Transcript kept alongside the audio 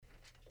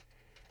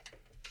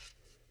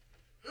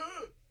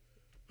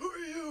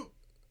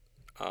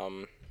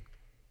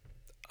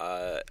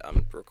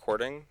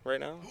recording right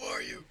now. Who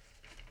are you?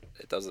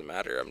 It doesn't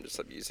matter. I'm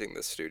using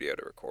the studio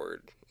to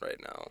record right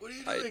now. What are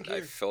you doing I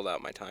here? filled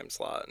out my time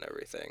slot and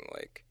everything.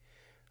 Like,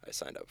 I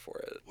signed up for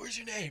it. Where's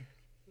your name?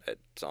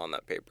 It's on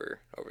that paper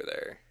over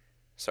there.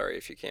 Sorry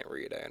if you can't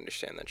read. I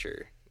understand that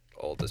you're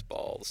old as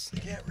balls. I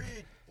can't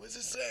read. What does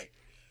it say?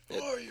 Who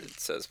are you? It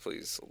says,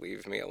 please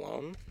leave me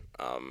alone,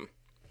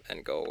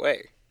 and go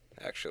away,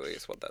 actually,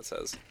 is what that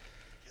says.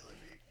 Killing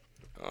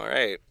me. All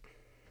right.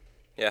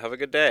 Yeah, have a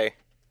good day.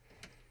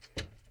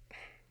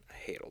 I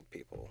hate old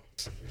people.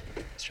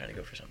 I was trying to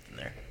go for something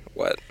there.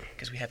 What?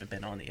 Because we haven't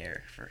been on the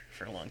air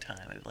for a long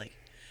time.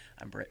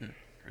 I'm Britton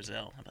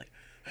Roselle. I'm like,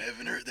 I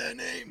haven't heard that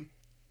name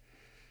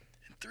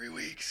in 3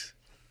 weeks.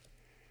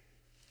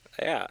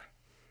 Yeah.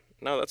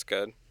 No, that's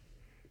good.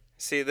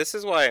 See, this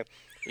is why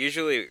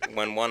usually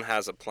when one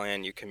has a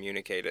plan, you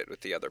communicate it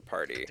with the other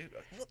party. dude,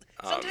 well,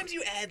 sometimes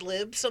you ad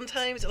lib.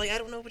 Sometimes, I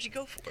don't know what you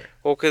go for.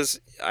 Well, because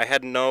I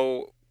had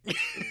no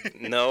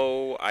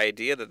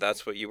idea that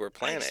that's what you were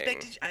planning.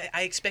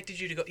 I expected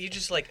you to go. You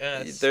just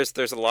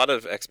There's a lot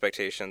of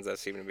expectations that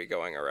seem to be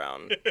going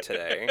around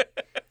today.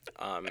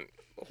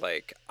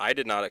 I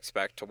did not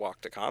expect to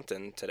walk to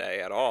Compton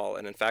today at all,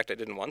 and in fact, I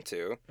didn't want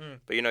to.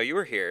 But you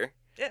were here.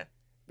 Yeah.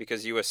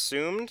 Because you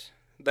assumed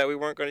that we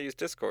weren't going to use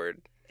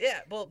Discord. Yeah.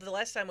 Well, the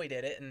last time we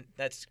did it, and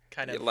that's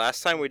kind of. The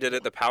last time we did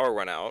it, the power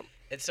went out.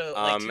 And so, 2 and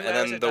hours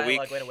then of the dialogue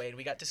week- went away, and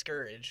we got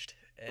discouraged.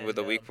 And, With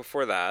the week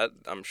before that,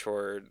 I'm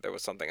sure there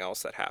was something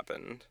else that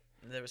happened.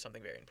 there was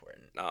something very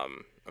important.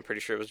 I'm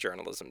pretty sure it was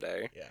Journalism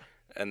Day. Yeah.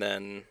 And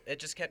then It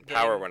just kept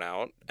power getting went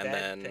out, and bad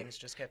then things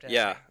just kept happening.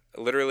 yeah,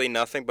 literally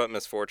nothing but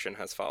misfortune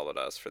has followed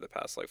us for the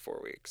past 4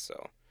 weeks.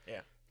 So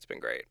Yeah. it's been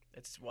great.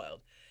 It's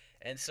wild.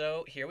 And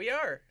so here we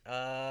are.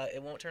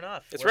 It won't turn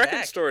off. It's We're Record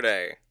back. Store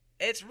Day.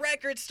 It's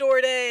Record Store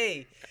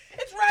Day.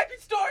 It's Record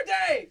Store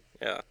Day.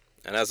 Yeah,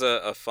 and as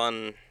a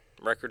fun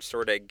Record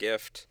Store Day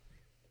gift,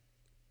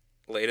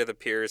 Late of the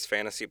Piers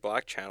Fantasy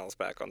Black channel's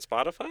back on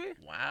Spotify.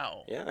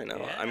 Wow. Yeah, I know.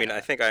 Yeah. I mean, I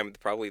think I'm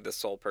probably the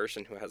sole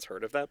person who has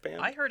heard of that band.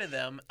 I heard of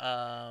them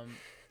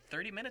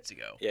 30 minutes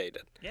ago. Yeah, you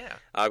did. Yeah.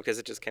 Because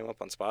it just came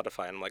up on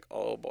Spotify, and I'm like,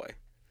 oh boy.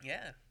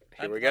 Yeah.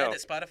 Here I'm we glad go.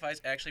 that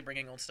Spotify's actually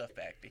bringing old stuff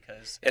back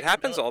because It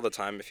happens all the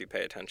time if you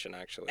pay attention,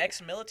 actually.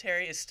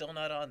 Ex-military is still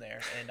not on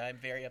there, and I'm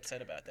very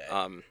upset about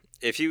that.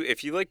 If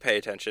you pay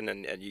attention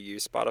and you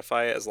use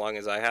Spotify as long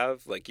as I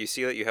have, you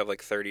see that you have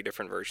 30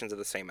 different versions of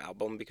the same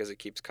album because it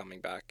keeps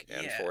coming back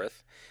and Yeah.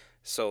 forth.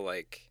 So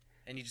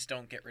and you just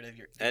don't get rid of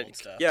the and old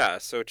stuff. yeah,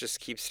 so it just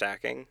keeps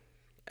stacking,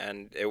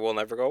 and it will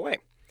never go away.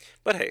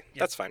 But hey,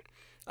 that's fine.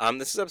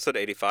 This is episode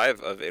 85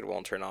 of It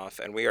Won't Turn Off,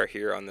 and we are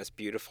here on this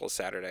beautiful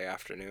Saturday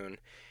afternoon,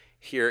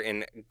 here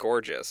in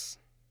gorgeous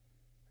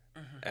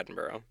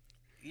Edinburgh.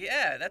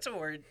 Yeah, that's a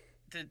word.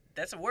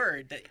 That's a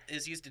word that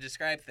is used to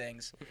describe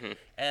things. Mm-hmm.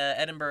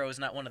 Edinburgh is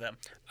not one of them.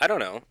 I don't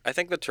know. I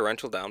think the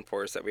torrential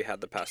downpours that we had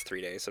the past 3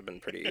 days have been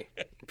pretty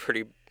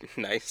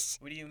nice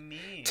What do you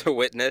mean? to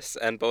witness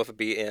and both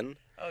be in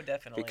Oh,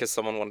 definitely. because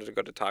someone wanted to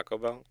go to Taco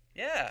Bell.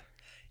 Yeah.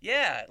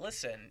 Yeah,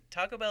 listen,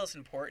 Taco Bell is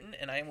important,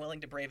 and I am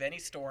willing to brave any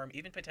storm,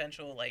 even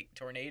potential,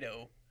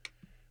 tornado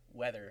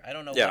weather. I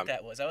don't know Yeah. what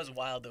that was. That was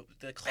wild.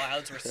 The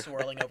clouds were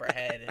swirling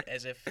overhead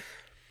as if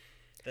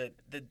the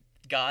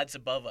gods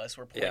above us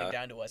were pointing Yeah.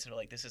 down to us and were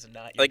like, this is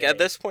not your At day.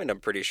 this point, I'm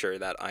pretty sure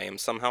that I am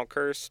somehow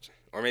cursed,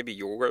 or maybe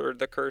you're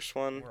the cursed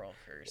one. We're all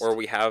cursed. Or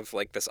we have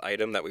this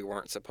item that we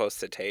weren't supposed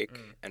to take,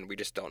 and we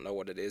just don't know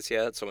what it is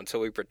yet. So until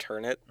we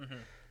return it,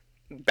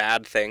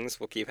 bad things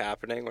will keep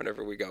happening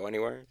whenever we go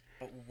anywhere.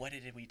 But what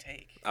did we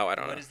take? Oh, I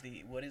don't know.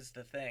 What is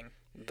the thing?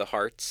 The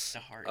hearts, The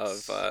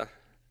hearts. of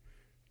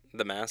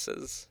the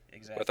masses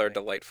Exactly. with our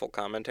delightful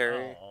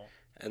commentary Oh,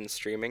 and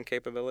streaming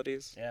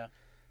capabilities. yeah.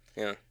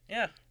 Yeah.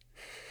 Yeah.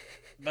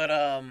 But,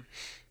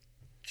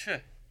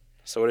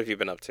 So what have you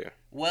been up to?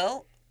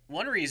 well,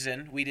 one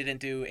reason we didn't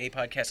do a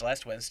podcast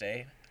last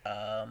Wednesday,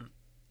 and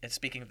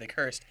speaking of the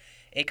cursed,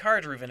 a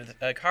car drove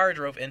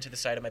into the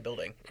side of my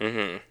building,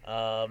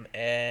 Mm-hmm.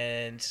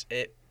 and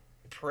it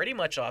pretty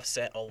much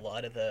offset a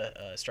lot of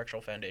the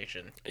structural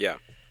foundation, Yeah.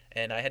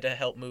 and I had to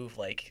help move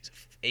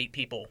 8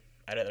 people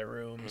out of their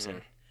rooms,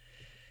 and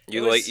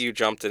You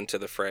jumped into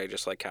the fray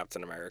just like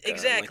Captain America. and,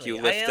 Exactly. you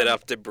I lifted am-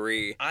 up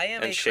debris I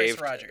am and a Chris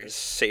saved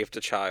Rogers.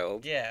 a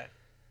child Yeah.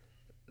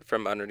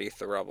 from underneath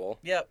the rubble.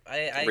 Yep.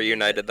 I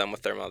Reunited them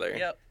with their mother.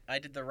 Yep. I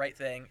did the right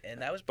thing,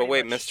 and that was. But pretty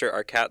wait, much mister,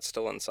 our cat's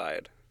still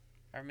inside.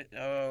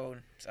 Oh,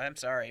 I'm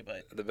sorry,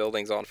 but The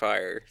building's on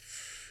fire.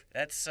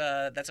 that's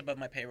above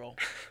my payroll.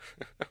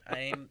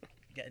 I'm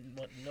getting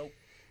nope.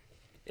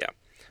 Yeah.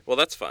 Well,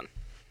 that's fun.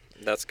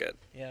 That's good.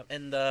 Yeah,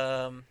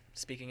 and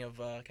speaking of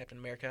Captain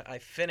America, I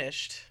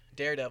finished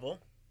Daredevil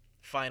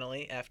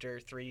finally after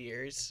 3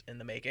 years in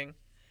the making.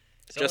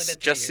 It's only been 3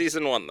 Just years.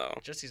 season 1 though.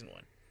 Just season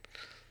 1.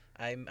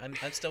 I'm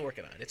still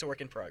working on it. It's a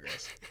work in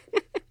progress.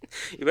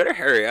 You better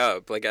hurry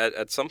up.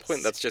 At some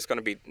point, that's just going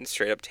to be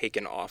straight up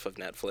taken off of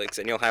Netflix,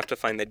 and you'll have to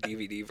find the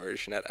DVD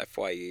version at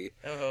FYE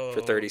Oh,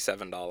 for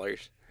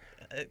 $37.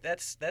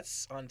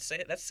 That's on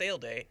sale. That's sale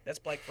day. That's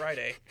Black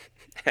Friday.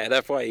 At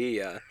FYE,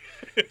 yeah.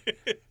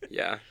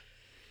 Yeah.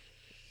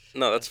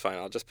 No, that's fine.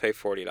 I'll just pay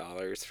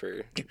 $40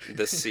 for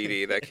this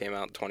CD that came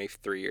out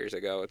 23 years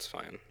ago. It's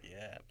fine.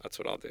 Yeah. That's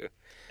what I'll do.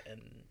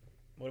 And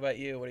what about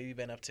you? What have you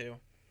been up to?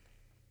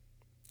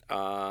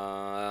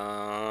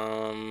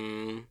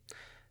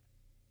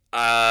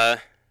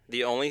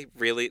 The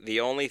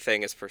only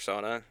thing is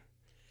Persona.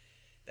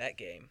 That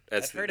game.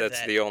 I've heard of that.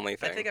 That's the only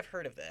thing. I think I've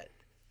heard of that.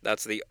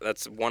 That's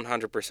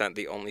 100%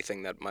 the only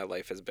thing that my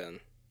life has been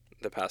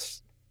the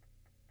past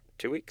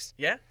 2 weeks.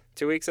 Yeah?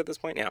 2 weeks at this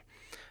point, yeah.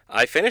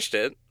 I finished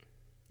it.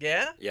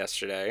 Yeah?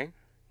 Yesterday,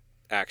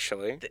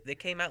 actually. They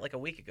came out like a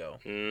week ago.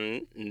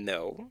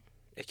 No.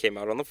 It came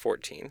out on the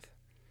 14th.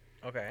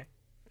 Okay.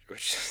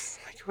 Which is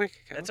like a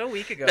week ago. That's a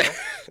week ago.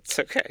 It's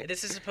okay.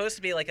 This is supposed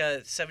to be like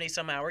a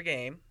 70-some-hour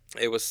game.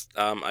 It was,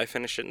 I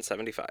finished it in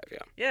 75, yeah.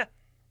 Yeah.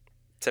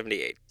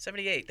 78.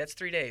 78. That's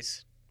 3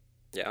 days.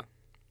 Yeah.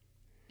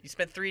 You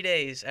spent 3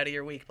 days out of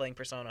your week playing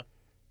Persona.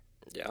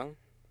 Yeah.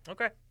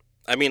 Okay.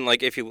 I mean,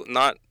 like, I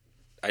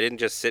didn't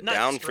just sit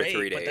down for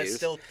 3 days. But that's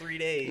still 3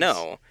 days.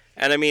 No.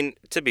 And I mean,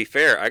 to be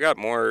fair, I got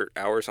more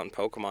hours on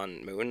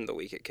Pokemon Moon the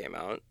week it came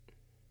out.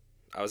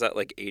 I was at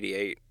like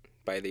 88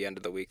 by the end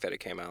of the week that it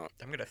came out.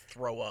 I'm going to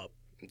throw up.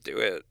 Do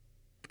it.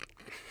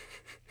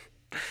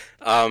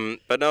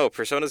 But no,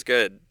 Persona's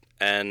good.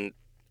 And,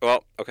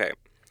 well, okay.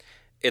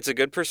 It's a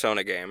good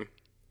Persona game.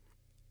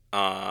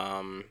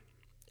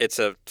 It's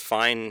a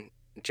fine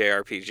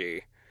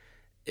JRPG.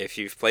 If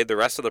you've played the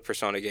rest of the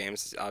Persona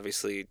games,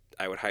 obviously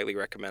I would highly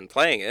recommend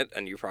playing it,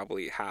 and you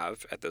probably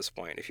have at this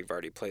point if you've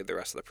already played the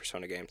rest of the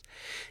Persona games.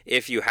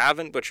 If you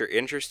haven't but you're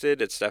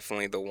interested, it's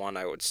definitely the one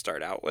I would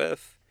start out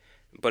with,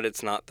 but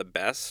it's not the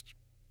best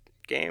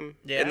game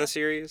in the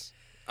series,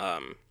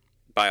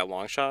 by a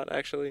long shot,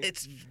 actually.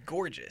 It's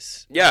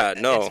gorgeous. Yeah,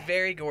 no. It's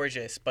very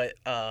gorgeous, but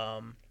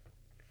I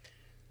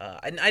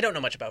don't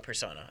know much about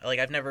Persona. Like,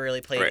 I've never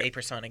really played a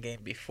Persona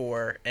game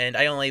before, and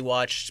I only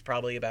watched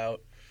probably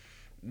about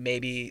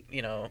maybe,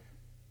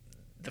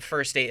 the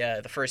first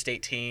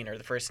 18 or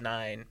the first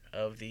 9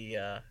 of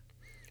the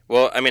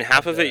well, I mean,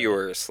 half of it you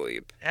were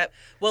asleep.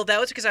 Well, that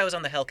was because I was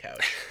on the hell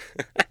couch.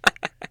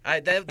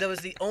 That was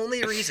the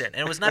only reason, and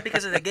it was not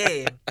because of the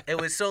game. It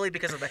was solely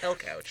because of the hell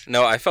couch.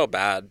 No, I felt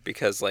bad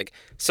because, like,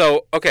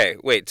 so okay,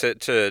 wait,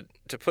 to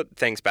put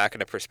things back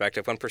into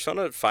perspective, when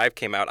Persona 5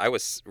 came out, I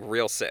was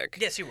real sick.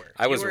 Yes, you were.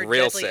 I was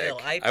real sick. Ill.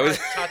 I brought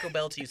Taco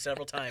Bell to you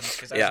several times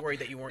because I was worried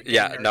that you weren't.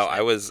 Yeah, no,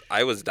 I was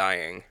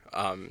dying.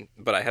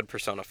 But I had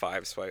Persona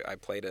 5, so I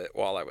played it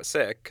while I was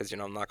sick because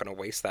I'm not going to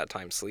waste that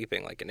time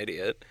sleeping like an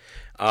idiot.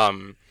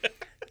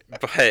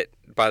 But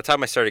by the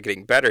time I started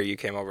getting better, you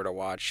came over to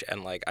watch,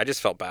 and like I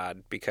just felt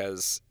bad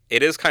because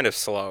it is kind of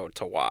slow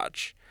to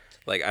watch.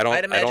 Like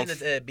I'd imagine at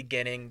the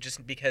beginning,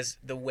 just because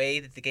the way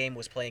that the game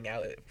was playing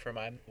out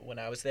when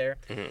I was there,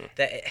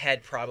 that it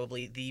had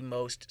probably the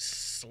most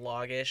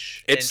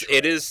sluggish. That's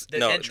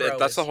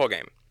the whole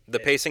game. The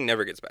pacing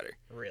never gets better.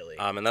 Really.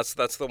 And that's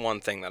the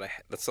one thing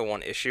that's the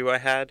one issue I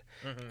had.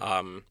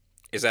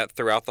 Is that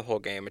throughout the whole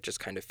game it just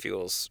kind of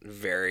feels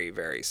very,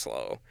 very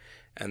slow,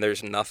 and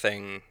there's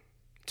nothing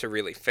to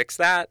really fix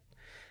that.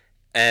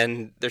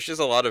 And there's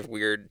just a lot of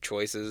weird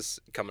choices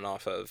coming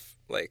off of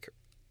like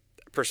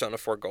Persona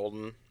 4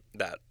 Golden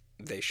that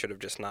they should have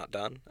just not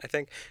done, I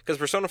think, because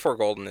Persona 4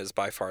 Golden is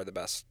by far the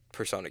best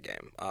Persona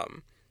game,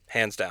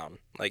 hands down.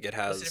 Like it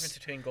has. What's the difference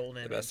between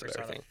Golden and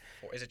Persona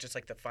 4? Is it just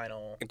like the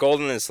final?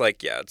 Golden is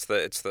like it's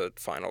the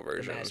final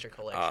version. The Master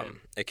Collection.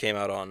 It came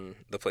out on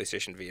the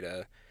PlayStation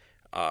Vita.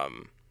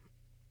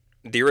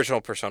 The original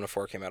Persona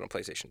 4 came out on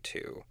PlayStation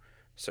 2.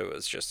 So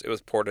it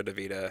was ported to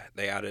Vita.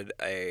 They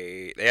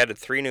added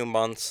 3 new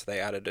months.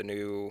 They added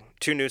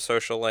 2 new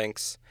social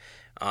links,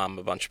 a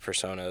bunch of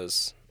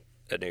personas,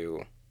 a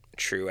new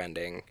true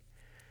ending,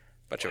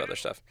 bunch of other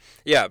stuff.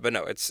 Yeah, but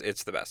no, it's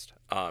the best.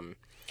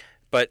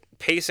 But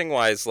pacing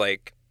wise,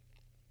 like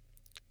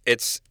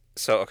it's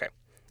so okay.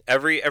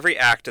 Every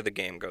act of the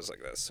game goes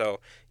like this. So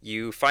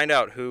you find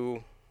out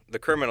who the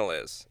criminal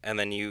is, and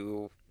then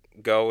you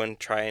go and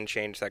try and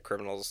change that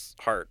criminal's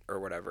heart or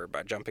whatever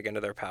by jumping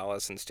into their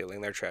palace and stealing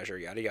their treasure,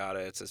 yada yada.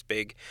 It's this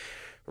big,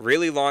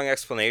 really long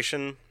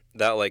explanation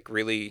that like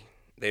really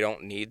they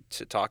don't need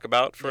to talk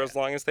about for as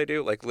long as they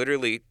do. Like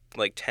literally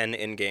like 10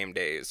 in-game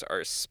days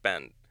are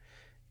spent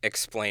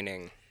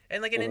explaining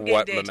and like an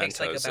in-game day Mementos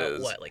takes like about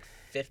is. like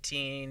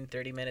 15,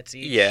 30 minutes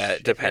each. Yeah,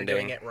 depending.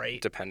 If you're doing it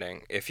right.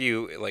 Depending. If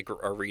you like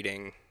are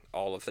reading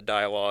all of the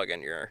dialogue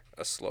and you're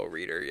a slow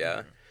reader, yeah.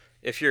 Mm-hmm.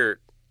 If you're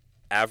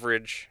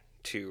average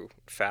to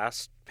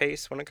fast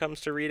pace when it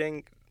comes to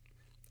reading,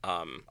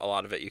 a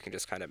lot of it you can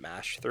just kind of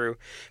mash through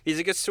because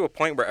it gets to a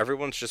point where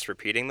everyone's just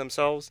repeating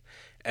themselves,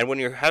 and when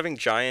you're having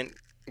giant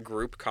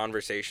group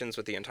conversations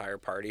with the entire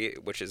party,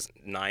 which is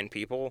 9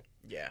 people,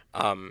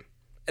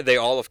 they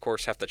all of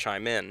course have to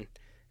chime in,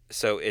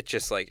 so it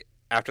just like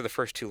after the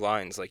first 2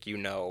 lines, like you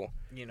know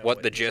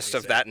what the gist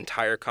of that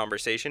entire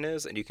conversation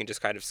is, and you can just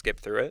kind of skip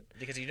through it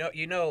because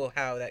you know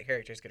how that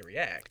character is going to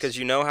react. Because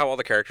you know how all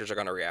the characters are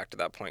going to react at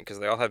that point, because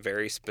they all have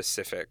very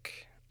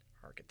specific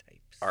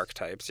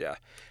archetypes, yeah.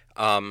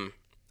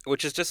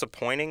 Which is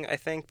disappointing, I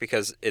think,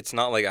 because it's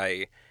not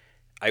like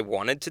I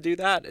wanted to do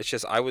that. It's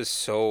just I was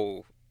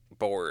so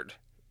bored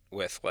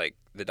with like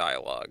the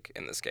dialogue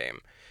in this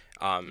game.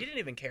 You didn't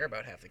even care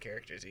about half the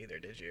characters either,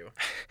 did you?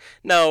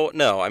 No.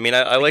 I mean,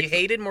 I like. You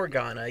hated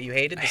Morgana. You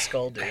hated the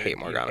Skull Dude. I hate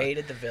Morgana. You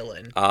hated the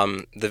villain.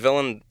 The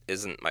villain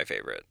isn't my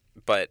favorite,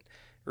 but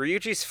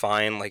Ryuji's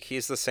fine. Like,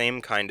 he's the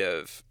same kind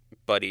of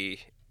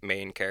buddy,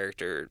 main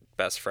character,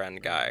 best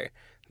friend guy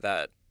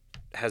that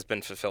has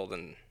been fulfilled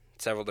in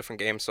several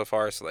different games so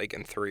far. So, like,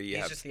 in 3, you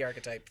he's have... just the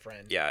archetype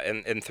friend. Yeah,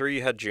 in 3,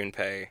 you had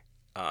Junpei.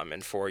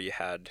 In 4, you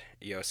had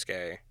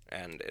Yosuke.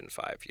 And in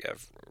 5, you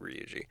have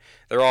Ryuji.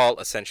 They're all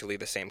essentially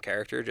the same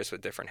character, just with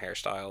different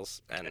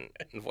hairstyles and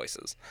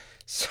voices.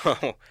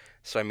 So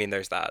I mean,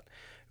 there's that.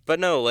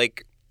 But no,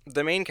 like,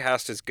 the main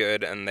cast is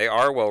good, and they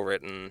are well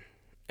written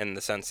in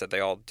the sense that they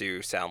all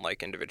do sound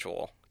like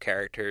individual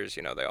characters.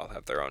 You know, they all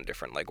have their own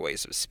different, like,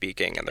 ways of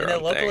speaking and their own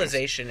things. The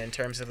localization in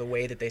terms of the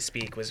way that they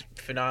speak was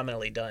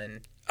phenomenally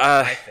done,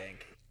 I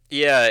think.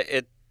 Yeah,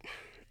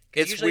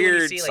 it's weird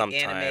when you see, like,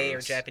 sometimes. anime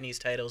or Japanese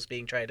titles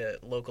being tried to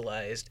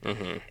localized,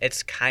 mm-hmm.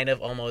 It's kind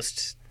of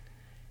almost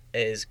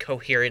as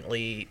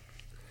coherently,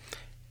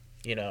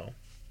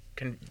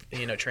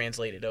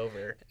 translated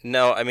over.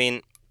 No, I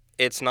mean,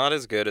 it's not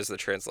as good as the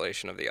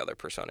translation of the other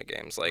Persona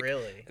games. Like,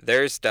 really?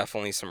 There's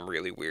definitely some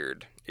really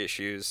weird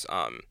issues,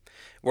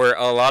 where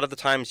a lot of the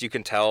times you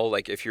can tell,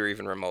 like, if you're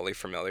even remotely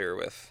familiar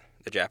with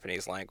the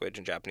Japanese language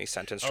and Japanese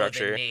sentence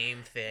structure. The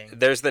name thing.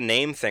 There's the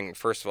name thing,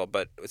 first of all,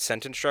 but with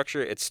sentence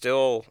structure, it's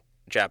still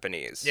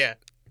Japanese. Yeah.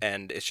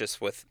 And it's just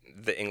with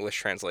the English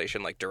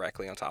translation, like,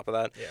 directly on top of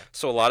that. Yeah.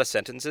 So a lot of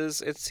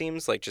sentences, it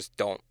seems, like, just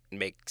don't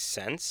make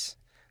sense.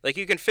 Like,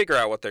 you can figure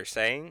out what they're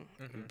saying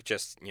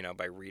just,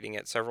 by reading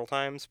it several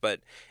times,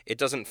 but it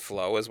doesn't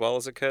flow as well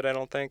as it could, I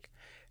don't think.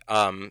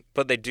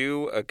 But they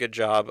do a good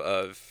job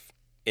of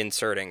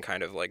inserting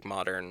kind of like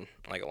modern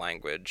like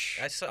language.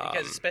 I saw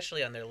because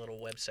especially on their little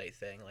website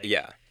thing. Like,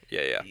 yeah.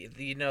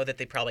 You know that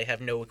they probably have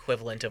no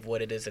equivalent of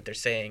what it is that they're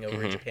saying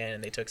over in Japan,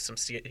 and they took some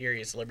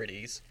serious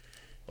liberties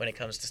when it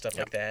comes to stuff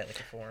like that, like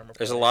a forum.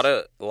 There's a lot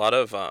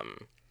of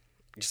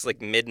just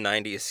like mid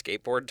 '90s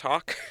skateboard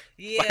talk.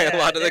 Yeah, by a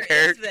lot of the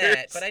characters.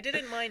 That, but I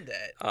didn't mind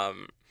that.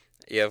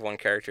 You have one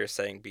character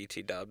saying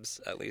BT dubs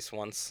at least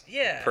once.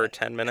 Yeah, per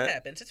 10-minute. It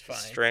happens. It's fine.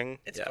 String.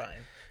 It's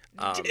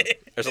fine.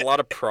 There's a lot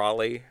of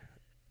Prolly.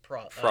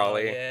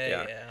 Prolly.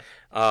 Yeah.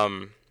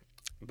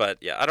 But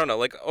yeah, I don't know.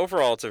 Like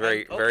overall, it's a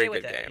very very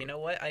good that. game. You know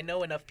what? I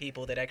know enough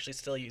people that actually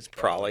still use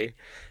Prolly.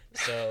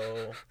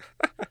 So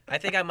I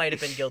think I might have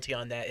been guilty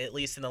on that at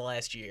least in the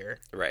last year.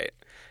 Right.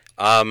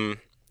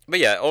 But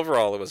yeah,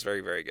 overall, it was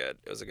very very good.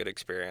 It was a good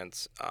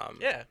experience.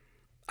 Yeah.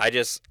 I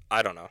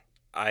don't know.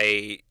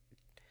 I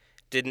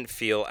didn't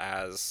feel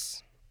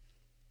as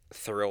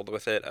thrilled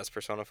with it as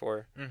Persona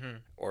 4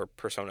 or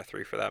Persona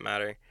 3 for that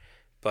matter.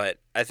 But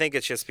I think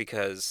it's just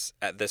because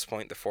at this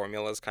point the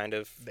formula is kind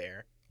of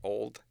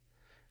old,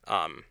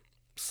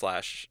 /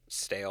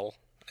 stale,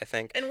 I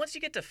think. And once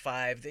you get to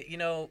 5,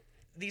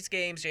 these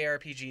games,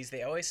 JRPGs,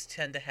 they always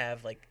tend to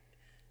have like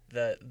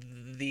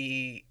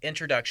the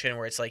introduction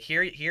where it's like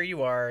here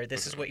you are,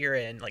 this is what you're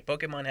in. Like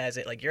Pokemon has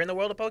it, like you're in the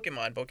world of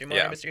Pokemon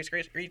are mysterious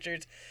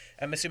creatures.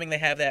 I'm assuming they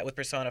have that with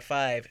Persona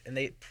 5, and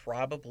they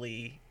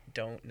probably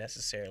don't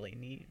necessarily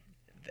need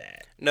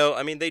that. No,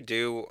 I mean they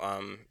do,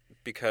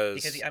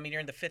 because I mean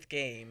you're in the 5th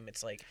game.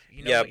 It's like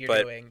what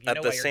you're doing. Yeah, but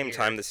at the same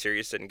time, the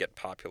series didn't get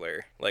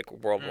popular, like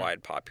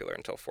worldwide popular,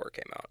 until 4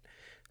 came out.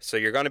 So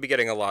you're going to be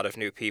getting a lot of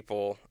new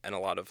people and a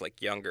lot of like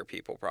younger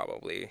people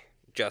probably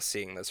just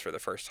seeing this for the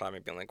first time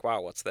and being like,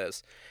 wow, what's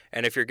this?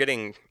 And if you're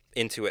getting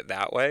into it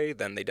that way,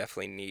 then they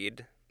definitely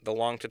need the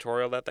long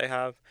tutorial that they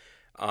have,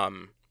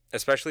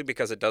 especially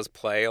because it does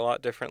play a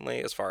lot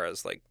differently as far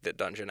as like the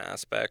dungeon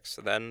aspects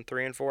than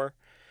 3 and 4.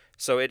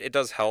 So it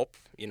does help,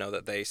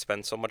 that they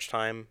spend so much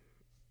time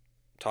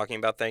talking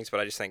about things, but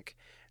I just think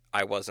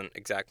I wasn't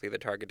exactly the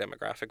target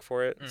demographic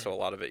for it, so a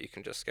lot of it you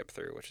can just skip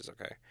through, which is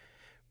okay.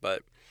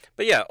 But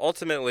yeah,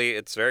 ultimately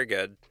it's very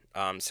good.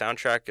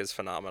 Soundtrack is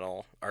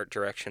phenomenal. Art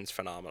direction's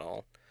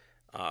phenomenal.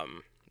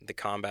 The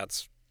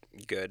combat's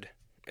good.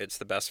 It's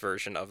the best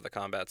version of the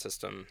combat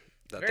system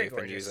that they've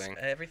been using.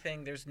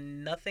 Everything. There's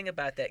nothing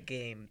about that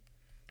game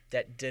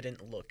that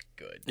didn't look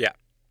good.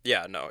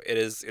 Yeah. No, it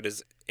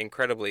is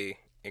incredibly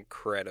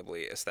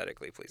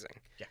aesthetically pleasing.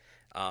 Yeah.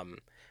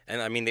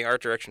 And I mean the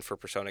art direction for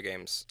Persona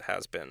games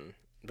has been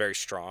very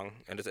strong,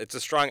 and it's a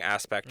strong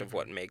aspect of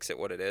what makes it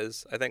what it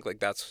is. I think like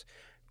that's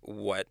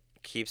what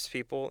keeps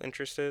people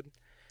interested.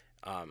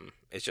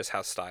 It's just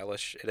how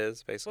stylish it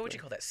is, basically. What would you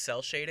call that?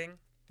 Cell shading?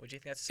 Would you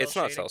think that's cell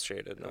shading? It's not cell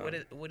shaded. No.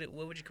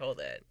 What would you call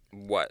that?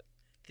 What?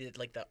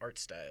 Like the art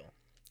style.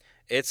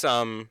 It's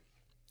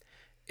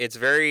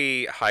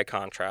very high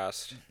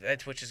contrast.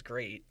 Which is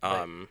great.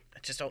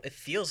 It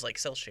feels like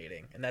cell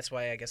shading, and that's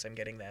why I guess I'm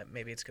getting that.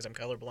 Maybe it's because I'm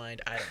colorblind.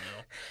 I don't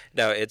know.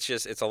 No, it's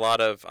a lot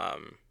of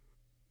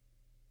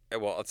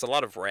it's a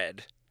lot of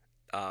red,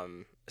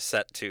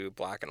 set to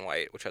black and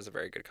white, which has a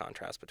very good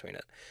contrast between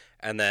it,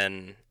 and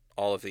then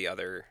all of the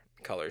other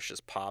colors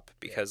just pop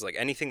because like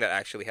anything that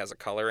actually has a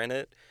color in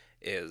it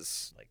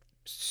is like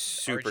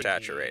super RGB,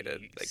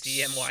 saturated, like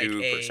CMYK.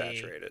 super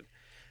saturated.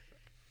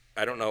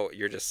 I don't know.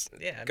 You're just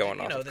Yeah, going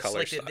you off know, of the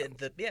color select-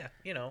 style. yeah,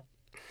 you know,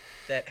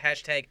 that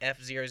hashtag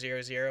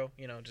F000,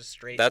 you know, just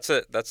straight. That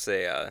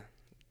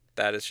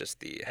is just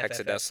the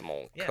FFF.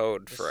 hexadecimal Yeah,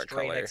 code just for a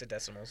straight color.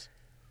 hexadecimals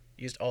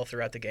used all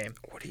throughout the game.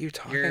 What are you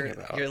talking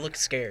about? You look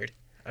scared.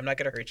 I'm not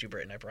gonna hurt you,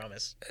 Britton. I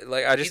promise.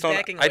 Like I just He's don't.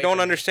 backing I away don't from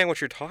me. understand what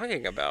you're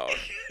talking about.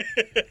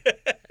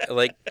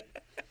 Like,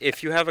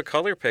 if you have a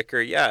color picker,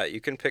 yeah,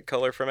 you can pick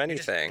color from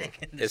anything.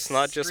 It's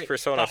not just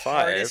Persona 5. The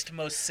hardest,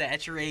 most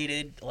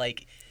saturated,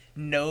 like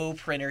no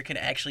printer can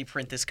actually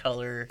print this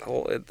color.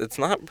 Well, it's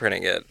not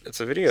printing it. It's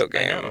a video I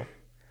game. know.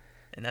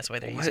 And that's why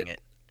they're What? using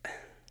it.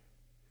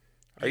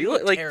 Are you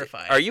look like?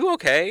 terrified. Are you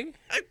okay?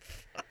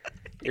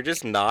 You're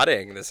just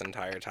nodding this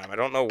entire time. I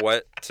don't know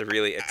what to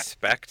really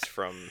expect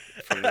from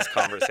this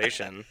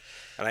conversation,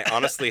 and I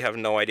honestly have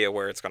no idea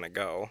where it's gonna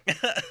go.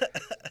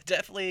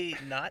 Definitely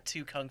not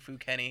to Kung Fu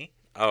Kenny.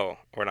 Oh,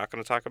 we're not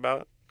gonna talk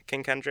about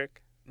King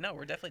Kendrick? No,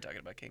 we're definitely talking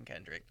about King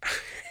Kendrick.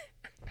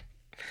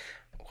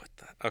 What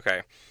the?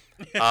 Okay.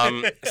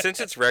 Since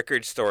it's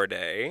Record Store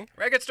Day,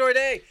 Record Store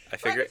Day.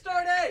 Record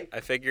Store Day. I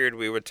figured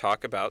we would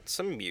talk about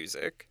some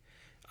music,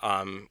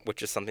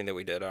 which is something that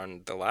we did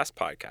on the last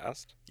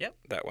podcast. Yep.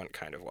 That went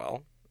kind of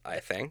well, I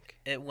think.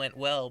 It went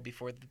well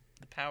before the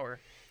power.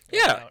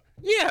 went Yeah. out.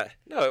 Yeah.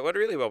 No, it went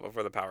really well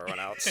before the power went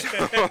out.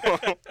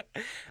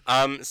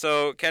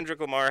 So Kendrick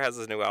Lamar has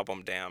his new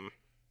album, Damn.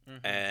 Mhm.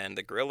 And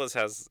the Gorillaz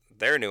has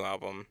their new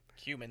album,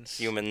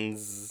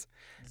 Humans.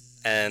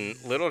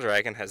 and Little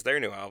Dragon has their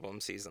new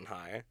album, Season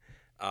High.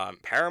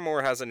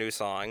 Paramore has a new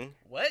song.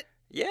 What?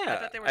 Yeah.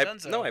 thought they were done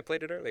so. No, I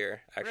played it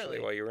earlier, actually, Really?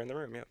 while you were in the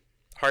room. Yeah.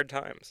 Hard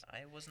Times.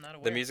 I was not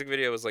aware. The music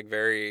video was like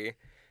very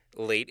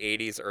late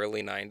 80s,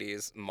 early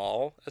 90s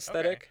mall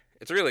aesthetic. Okay.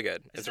 It's really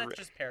good. Is that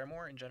just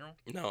Paramore in general?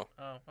 No.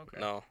 Oh, okay.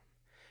 No.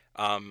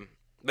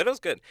 But it was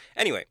good.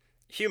 Anyway,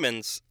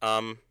 Humans.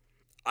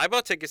 I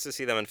bought tickets to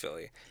see them in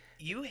Philly.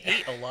 You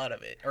hate a lot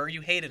of it, or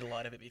you hated a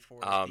lot of it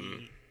before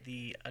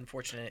the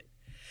unfortunate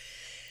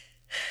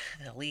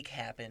the leak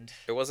happened.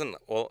 It wasn't.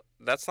 Well,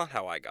 that's not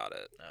how I got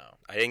it. Oh.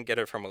 I didn't get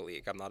it from a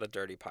leak. I'm not a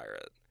dirty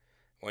pirate.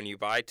 When you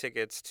buy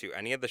tickets to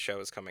any of the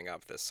shows coming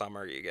up this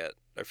summer, you get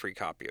a free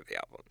copy of the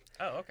album.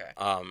 Oh,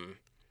 okay.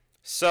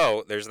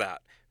 So there's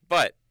that.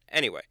 But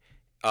anyway,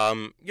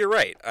 you're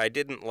right. I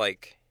didn't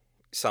like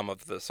some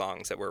of the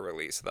songs that were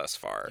released thus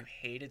far. You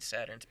hated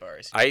Saturn's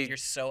bars. I- You're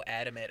so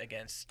adamant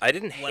against. I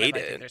didn't one hate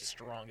of, I think, it. their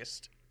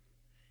strongest.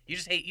 You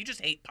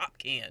just hate Pop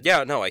Can.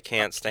 Yeah, no, I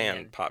can't Pop stand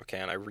Can. Pop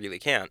Can. I really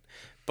can't.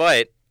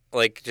 But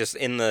like, just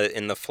in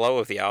the flow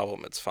of the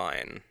album, it's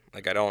fine.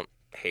 Like, I don't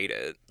hate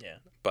it. Yeah.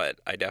 But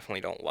I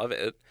definitely don't love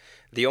it.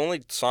 The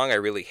only song I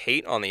really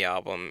hate on the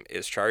album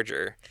is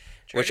Charger.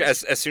 Which,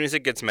 Charger's- as soon as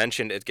it gets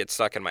mentioned, it gets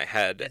stuck in my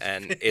head,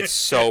 and it's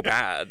so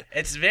bad.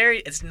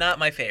 It's not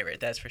my favorite,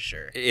 that's for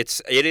sure. It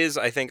is,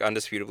 I think,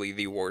 undisputably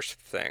the worst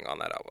thing on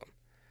that album.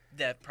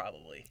 That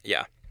probably.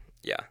 Yeah.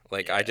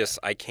 Like, Yeah.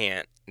 I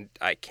can't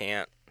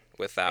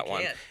with that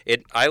one.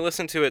 can't. I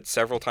listened to it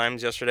several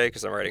times yesterday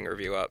because I'm writing a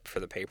review up for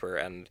the paper,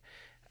 and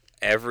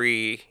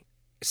every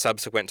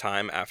subsequent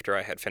time after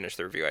I had finished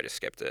the review, I just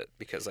skipped it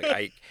because,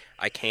 like,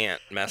 I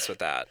can't mess with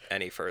that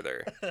any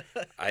further.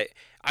 I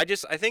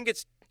think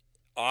it's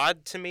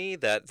odd to me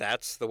that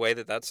that's the way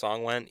that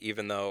song went,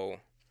 even though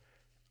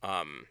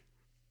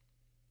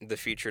the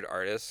featured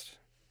artist,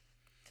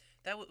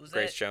 Was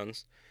Grace that.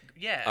 Jones,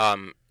 Yeah.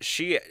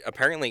 she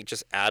apparently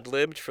just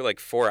ad-libbed for like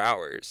 4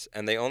 hours,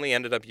 and they only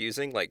ended up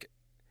using like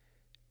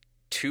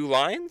 2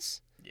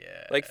 lines,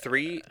 yeah. like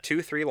 3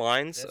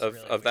 lines That's of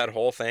really that weird.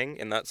 whole thing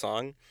in that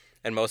song,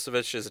 and most of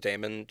it's just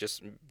Damon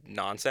just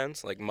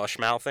nonsense, like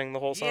mush-mouthing the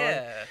whole song.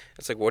 Yeah.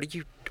 It's like, what are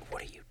you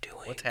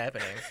doing? What's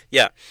happening?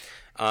 Yeah.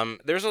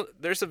 There's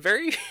a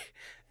very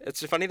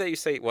it's funny that you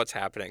say what's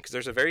happening, because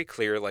there's a very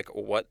clear like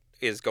what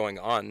is going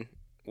on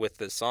with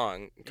this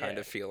song kind Yeah.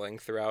 of feeling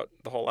throughout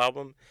the whole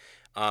album.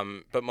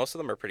 But most of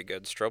them are pretty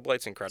good. Strobe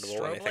Light's incredible,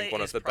 and I Strobe think Light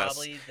one of is the best.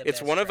 probably the It's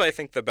best one of, I track.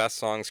 think, the best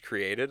songs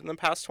created in the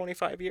past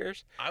 25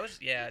 years.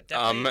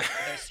 Definitely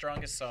their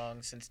strongest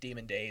song since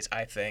Demon Days,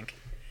 I think,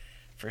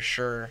 for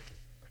sure.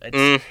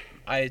 Mm.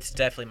 It's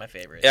definitely my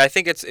favorite. Yeah, I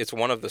think it's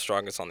one of the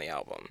strongest on the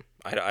album.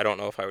 I don't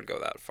know if I would go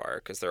that far,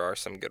 because there are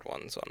some good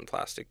ones on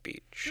Plastic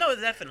Beach. No,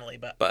 definitely,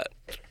 But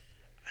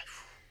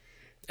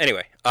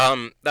anyway,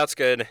 that's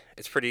good.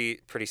 It's pretty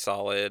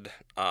solid.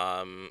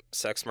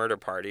 Sex Murder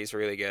Party's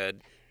really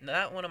good.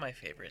 not one of my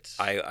favorites.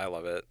 I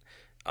love it.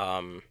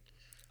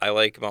 I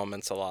like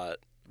Moments a lot,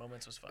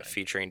 Moments was fine.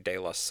 featuring De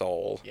La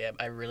Soul. Yeah,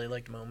 I really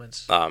liked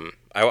Moments.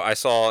 I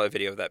saw a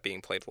video of that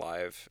being played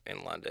live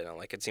in London, and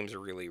like it seems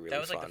really that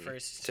was fun like the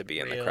first to be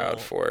in the real crowd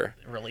for.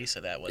 release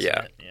of that, wasn't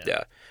Yeah, it?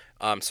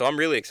 yeah. So I'm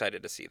really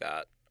excited to see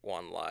that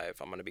one live.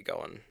 I'm gonna be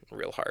going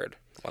real hard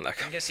when that I'm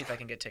comes. gonna see if I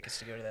can get tickets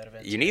to go to that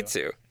event. You need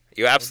too. to.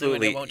 You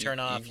absolutely. It won't turn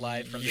off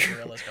live from the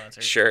Gorillaz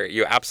concert. Sure,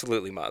 you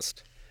absolutely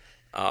must.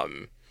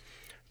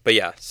 But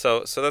yeah,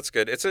 so that's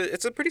good. It's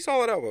a pretty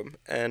solid album,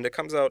 and it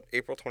comes out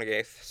April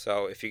 28th.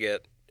 So if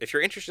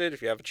you're interested,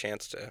 if you have a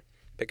chance to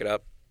pick it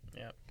up,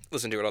 Yeah.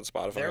 Listen to it on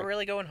Spotify. They're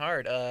really going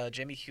hard.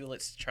 Jamie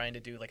Hewlett's trying to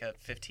do like a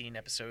 15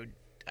 episode,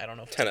 I don't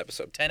know. 10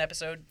 episode. 10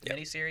 episode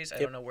miniseries. I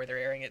don't know where they're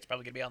airing it. It's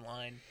probably going to be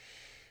online.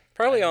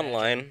 Probably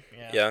online.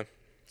 Yeah.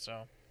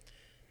 So,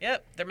 yeah,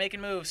 they're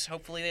making moves.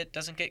 Hopefully it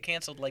doesn't get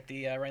canceled like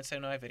the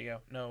Rhinestone Eye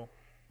video. No.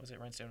 Was it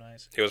Rhinestone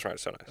Eyes? It was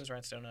Rhinestone Eyes. It was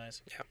Rhinestone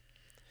Eyes. Yeah.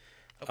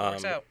 Hope it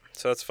works out.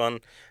 So that's fun.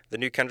 The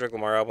new Kendrick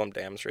Lamar album,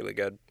 Damn's really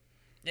good.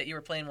 Yeah, you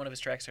were playing one of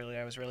his tracks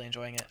earlier. I was really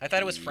enjoying it. I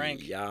thought it was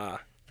Frank. Yeah.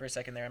 For a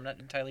second there. I'm not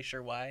entirely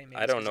sure why.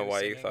 Maybe I don't know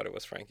why you thought it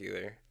was Frank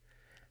either.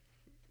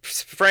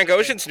 Frank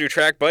Ocean's new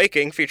track,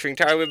 Biking, featuring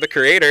Tyler, the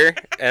Creator,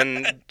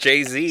 and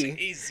Jay-Z.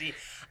 Jay-Z.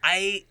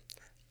 I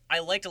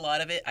liked a lot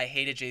of it. I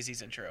hated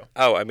Jay-Z's intro.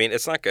 Oh, I mean,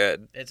 it's not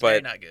good. It's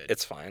very not good.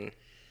 It's fine.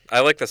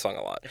 I like the song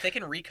a lot. If they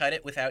can recut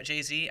it without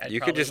Jay-Z,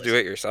 you could just do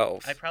it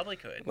yourself. I probably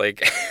could.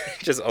 Like,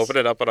 just open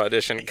it up on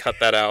Audition, cut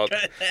that out,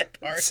 cut that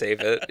part.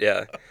 Save it.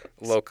 Yeah,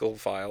 local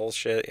files,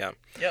 shit. Yeah.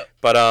 Yep.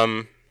 But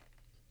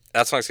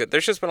that song's good.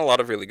 There's just been a lot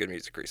of really good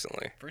music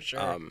recently. For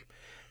sure.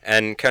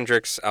 And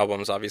Kendrick's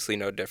album's obviously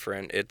no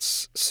different.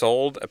 It's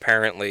sold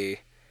apparently,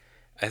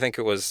 I think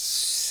it was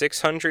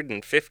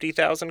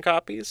 650,000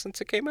 copies since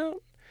it came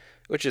out,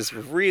 which is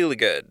really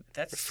good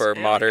for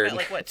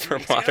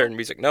modern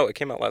music. No, it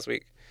came out last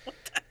week. What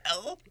the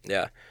hell?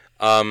 Yeah.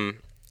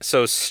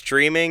 So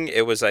streaming,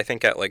 it was I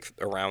think at like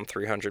around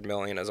 300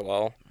 million as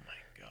well. Oh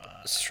my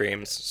god.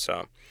 Streams.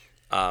 So,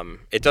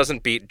 it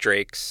doesn't beat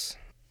Drake's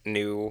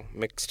new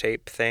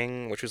mixtape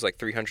thing, which was like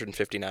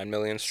 359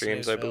 million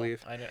streams, I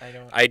believe.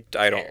 I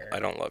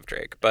don't love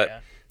Drake,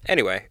 but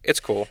anyway, it's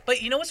cool.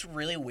 But you know what's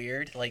really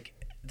weird? Like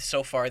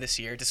so far this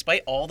year,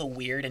 despite all the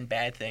weird and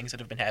bad things that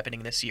have been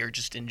happening this year,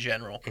 just in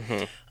general,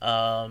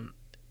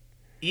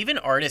 even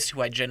artists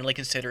who I generally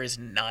consider as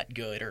not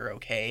good or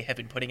okay have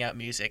been putting out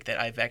music that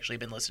I've actually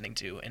been listening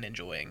to and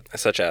enjoying.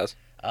 Such as?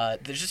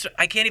 There's just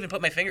I can't even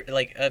put my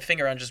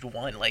finger on just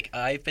one. Like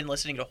I've been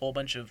listening to a whole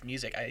bunch of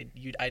music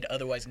I'd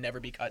otherwise never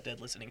be caught dead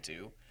listening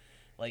to,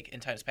 like in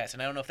times past.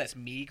 And I don't know if that's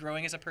me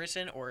growing as a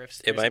person or if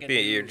it might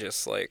be you're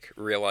just like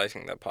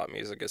realizing that pop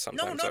music is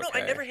sometimes no.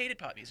 Okay. I never hated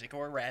pop music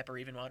or rap or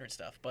even modern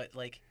stuff, but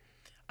like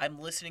I'm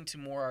listening to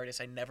more artists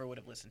I never would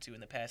have listened to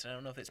in the past. And I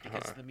don't know if it's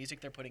because the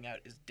music they're putting out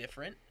is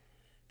different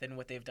than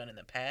what they've done in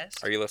the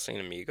past. Are you listening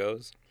to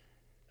Migos?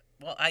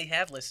 Well, I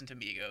have listened to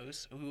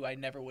Migos, who I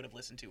never would have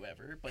listened to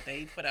ever, but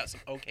they put out some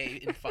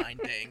okay and fine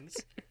things.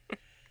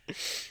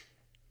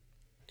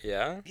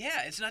 Yeah.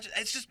 Yeah, it's not.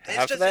 It's just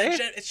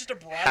a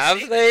broad. Have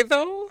statement. they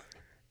though?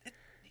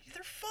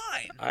 They're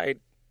fine.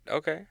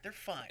 Okay. They're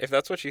fine. If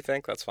that's what you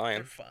think, that's fine.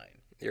 They're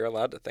fine. You're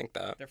allowed to think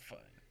that. They're fine.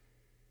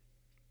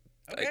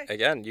 Okay.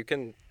 Again, you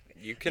can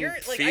you're,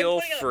 feel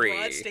I'm free. Out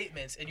broad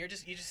statements, and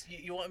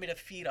you want me to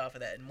feed off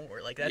of that and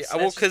more. Like that's. Yeah,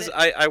 well, because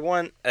I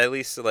want at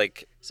least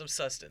like some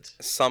substance.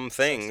 Some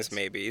things,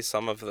 maybe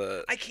some of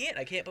the. I can't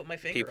put my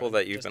finger. People on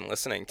that you've been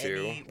listening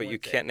to, but you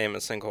can't name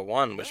a single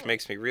one, which No.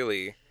 makes me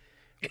really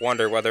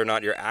wonder whether or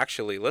not you're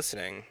actually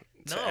listening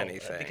to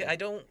anything. Because I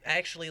don't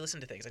actually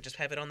listen to things. I just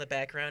have it on the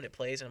background. It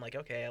plays, and I'm like,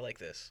 okay, I like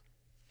this.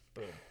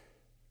 Boom.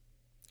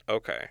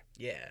 Okay.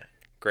 Yeah.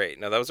 Great.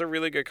 Now, that was a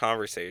really good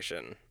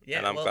conversation. Yeah,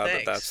 and I'm glad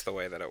thanks. that that's the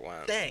way that it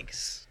went.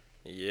 Thanks.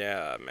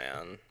 Yeah,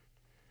 man.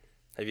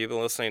 Have you been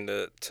listening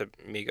to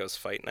Migos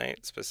Fight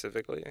Night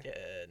specifically?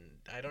 Yeah,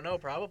 I don't know.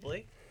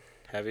 Probably.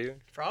 Have you?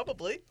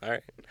 Probably. All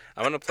right.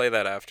 I'm going to play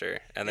that after,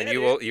 and then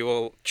you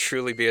will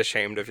truly be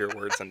ashamed of your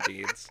words and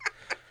deeds.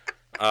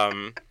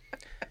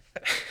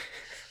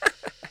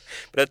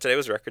 But today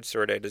was Record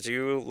Store Day. Did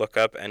you look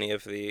up any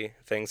of the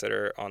things that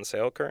are on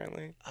sale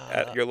currently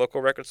at your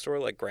local record store,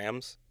 like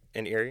Graham's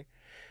in Erie?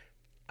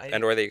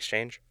 Or the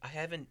Exchange? I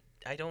haven't.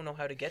 I don't know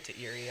how to get to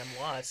Erie. I'm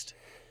lost.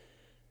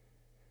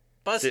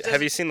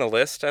 Have you seen the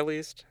list at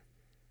least?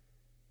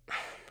 Okay.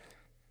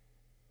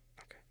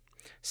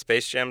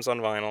 Space Jam's on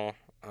vinyl.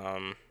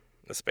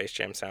 The Space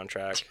Jam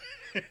soundtrack.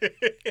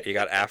 You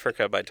got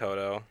Africa by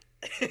Toto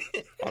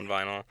on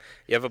vinyl.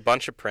 You have a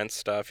bunch of Prince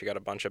stuff. You got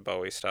a bunch of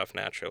Bowie stuff,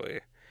 naturally.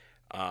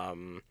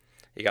 You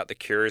got The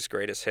Cure's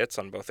greatest hits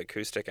on both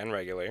acoustic and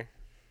regular.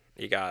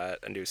 You got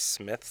a new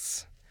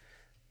Smiths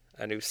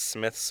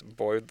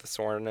Boy with the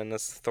Thorn in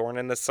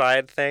His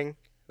Side thing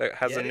that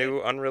has a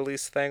new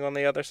unreleased thing on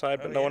the other side,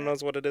 but no one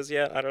knows what it is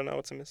yet. I don't know.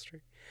 It's a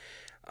mystery.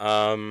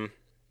 The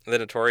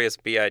Notorious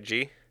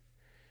B.I.G.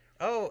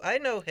 Oh, I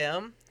know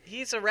him.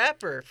 He's a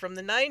rapper from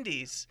the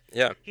 90s.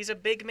 Yeah. He's a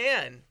big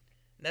man.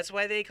 That's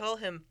why they call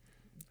him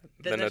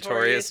the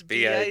Notorious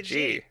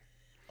B.I.G.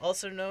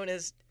 Also known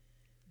as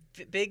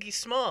Biggie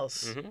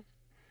Smalls,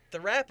 the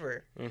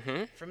rapper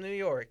from New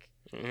York.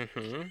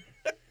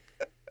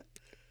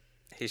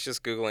 He's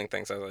just Googling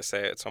things as I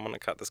say it, so I'm going to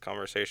cut this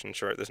conversation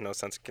short. There's no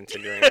sense of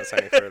continuing this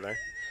any further.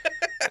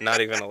 Not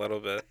even a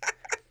little bit.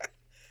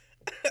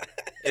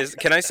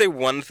 Can I say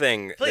one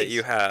thing that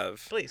you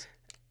have? Please.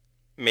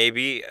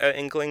 Maybe an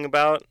inkling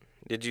about?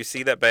 Did you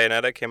see that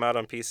Bayonetta came out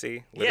on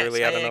PC?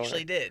 Literally yes, out of I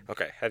actually did.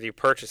 Okay, have you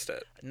purchased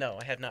it? No,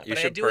 I have not. You but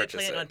should I do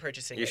purchase plan it. on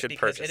purchasing you it should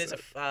because purchase it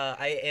is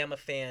I am a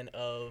fan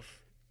of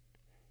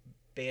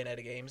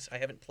Bayonetta games. I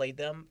haven't played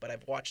them, but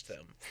I've watched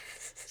them.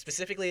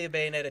 Specifically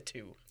Bayonetta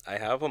 2. I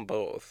have them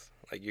both.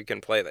 Like, you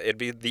can play that. It'd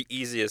be the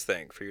easiest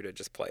thing for you to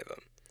just play them.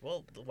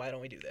 Well, why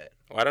don't we do that?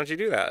 Why don't you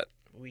do that?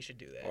 We should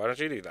do that. Why don't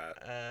you do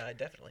that?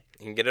 Definitely.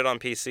 You can get it on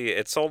PC.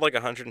 It sold like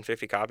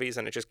 150 copies,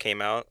 and it just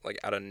came out like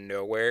out of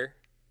nowhere.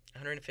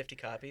 150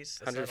 copies?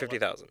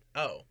 150,000.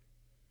 Oh.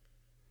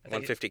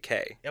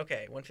 150K.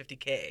 Okay,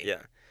 150K.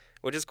 Yeah,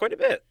 which is quite a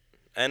bit.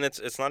 And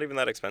it's not even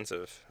that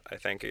expensive. I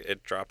think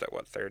it dropped at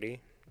what, $30,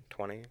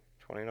 $20,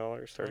 $20, $30.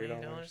 $30? I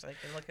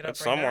can look it up.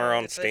 It's right somewhere now.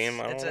 on Steam.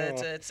 I don't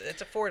know. It's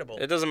affordable.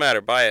 It doesn't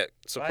matter. Buy it.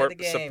 Buy the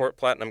game. Support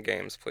Platinum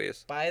Games,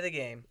 please. Buy the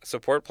game.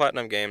 Support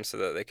Platinum Games so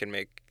that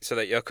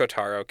Yoko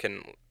Taro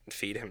can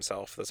feed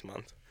himself this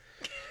month.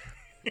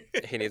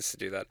 He needs to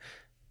do that.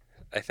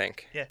 I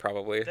think. Yeah.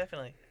 Probably.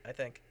 Definitely. I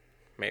think.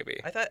 Maybe.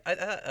 I thought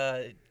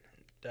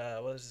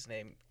what was his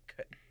name?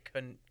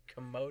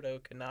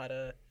 Komodo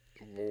Kanata.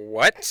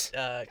 What?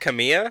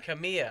 Kamiya?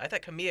 Kamiya. I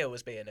thought Kamiya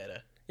was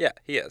Bayonetta. Yeah,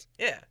 he is.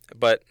 Yeah.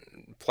 But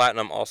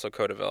Platinum also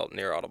co-developed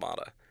Nier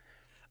Automata.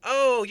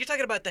 Oh, you're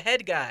talking about the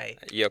head guy.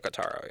 Yoko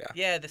Taro, yeah.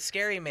 Yeah, the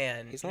scary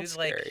man. He's not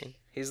scary.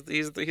 He's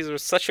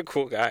such a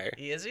cool guy.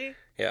 Is he?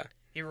 Yeah.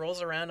 He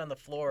rolls around on the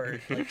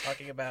floor like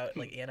talking about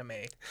like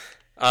anime.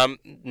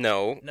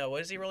 No. No,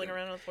 what is he rolling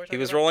around on the floor? He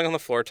was rolling on the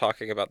floor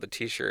talking about the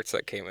T-shirts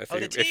that came with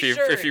it.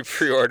 If you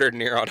pre-ordered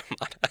Nier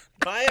Automata.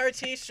 Buy our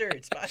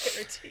T-shirts. Buy our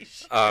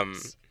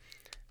T-shirts.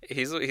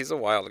 He's a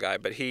wild guy,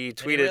 but he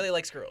tweeted. And he really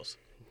likes girls.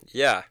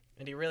 Yeah.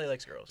 And he really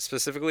likes girls.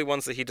 Specifically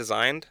ones that he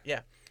designed.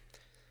 Yeah.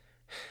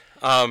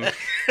 But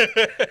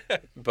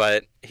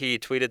he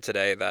tweeted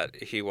today that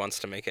he wants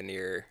to make a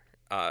Nier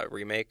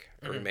remake,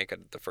 a remake of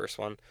the first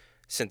one,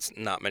 since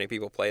not many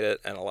people played it,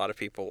 and a lot of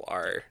people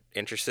are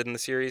interested in the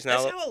series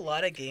now. That's how a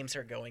lot of games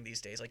are going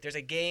these days. Like, there's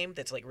a game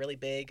that's like really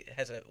big,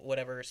 has a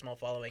whatever small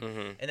following,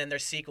 and then their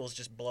sequels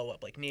just blow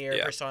up. Like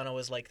Nier, Persona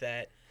was like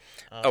that.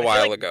 A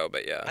while ago,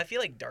 but yeah. I feel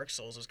like Dark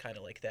Souls was kind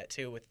of like that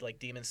too, with like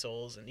Demon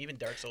Souls and even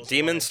Dark Souls.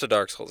 Demons to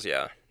Dark Souls,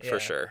 yeah, for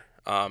sure.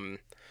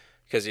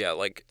 Because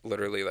like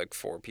literally like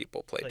 4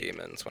 people played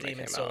Demons when it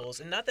came Souls.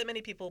 out. And not that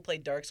many people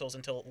played Dark Souls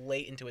until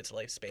late into its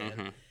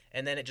lifespan,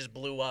 and then it just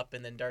blew up.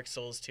 And then Dark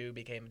Souls 2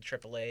 became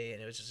AAA,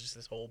 and it was just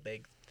this whole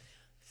big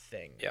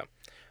thing. Yeah,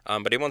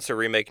 but he wants to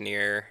remake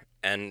Nier,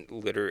 and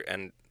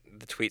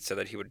the tweet said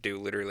that he would do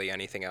literally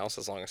anything else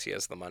as long as he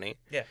has the money.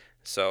 Yeah.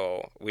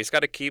 So we just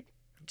got to keep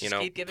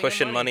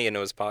pushing money into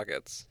his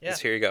pockets. Yeah.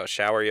 Just here you go.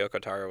 Shower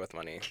Yoko Taro with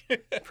money.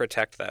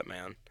 Protect that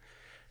man.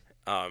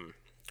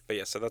 But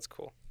yeah, so that's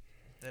cool.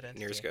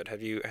 Nier's good.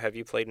 Have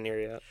you played Nier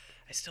yet?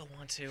 I still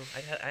want to.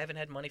 I haven't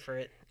had money for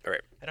it. All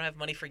right. I don't have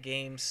money for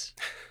games.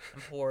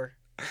 I'm poor.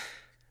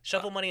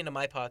 Shovel money into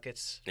my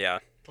pockets. Yeah.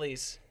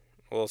 Please.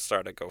 We'll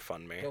start a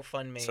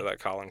GoFundMe. So that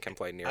Colin can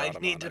play Nier Automata.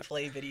 I need to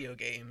play video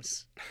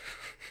games.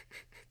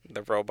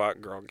 The Robot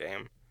Girl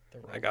game.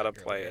 I gotta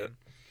play it.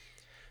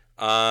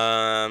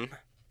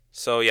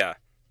 So yeah,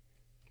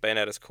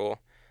 Bayonetta's cool.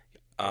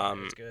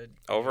 It's good.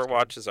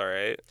 Overwatch is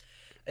alright.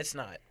 It's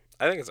not.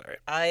 I think it's alright.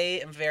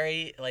 I am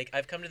very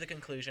I've come to the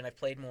conclusion. I've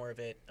played more of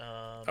it.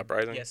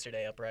 Uprising.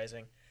 Yesterday,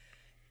 Uprising,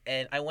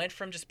 and I went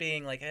from just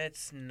being like,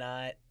 it's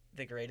not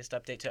the greatest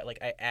update to like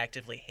I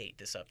actively hate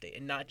this update,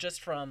 and not just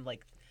from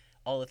like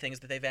all the things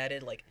that they've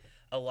added, like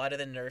a lot of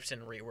the nerfs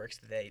and reworks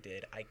that they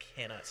did. I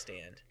cannot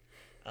stand.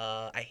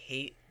 I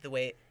hate the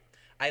way.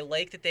 I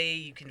like that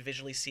you can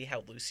visually see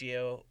how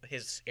Lucio,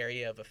 his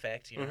area of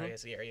effect, he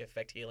has the area of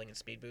effect, healing, and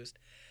speed boost,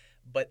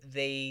 but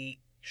they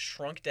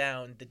shrunk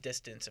down the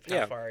distance of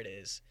how far it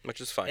is,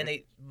 which is fine, and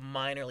they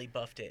minorly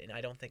buffed it, and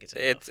I don't think it's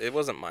enough. It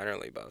wasn't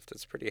minorly buffed;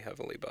 it's pretty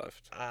heavily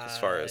buffed as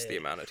far as the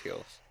amount of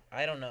heals.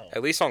 I don't know.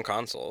 At least on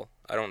console,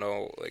 I don't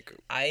know. Like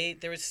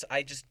there's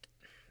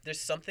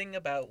something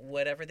about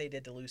whatever they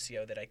did to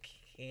Lucio that I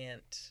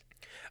can't.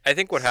 I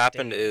think what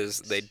happened is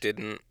they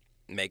didn't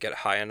make it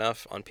high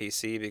enough on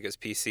PC because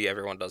PC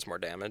everyone does more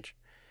damage.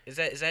 Is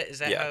that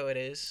how it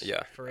is?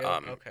 Yeah. For real?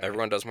 Okay.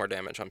 Everyone does more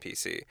damage on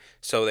PC.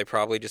 So they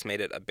probably just made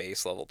it a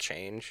base level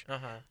change.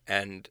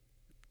 And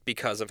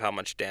because of how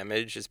much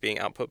damage is being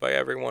output by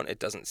everyone, it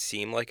doesn't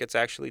seem like it's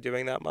actually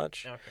doing that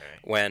much. Okay.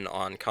 When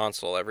on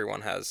console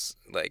everyone has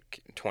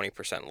like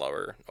 20%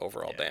 lower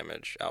overall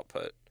damage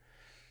output.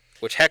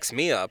 Which hacks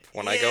me up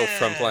when I go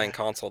from playing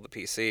console to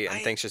PC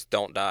and things just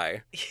don't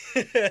die.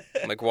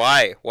 I'm like,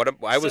 why?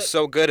 I was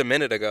so good a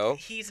minute ago.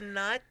 He's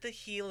not the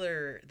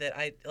healer that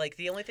I like.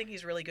 The only thing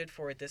he's really good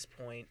for at this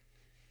point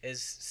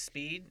is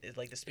speed,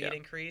 like the speed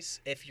increase.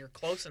 If you're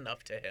close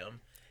enough to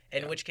him,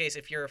 in which case,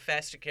 if you're a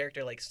faster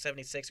character like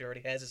 76 who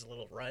already has his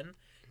little run,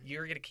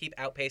 you're gonna keep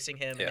outpacing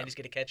him, and then he's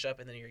gonna catch up,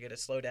 and then you're gonna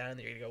slow down,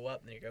 then you're gonna go up,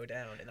 and then you go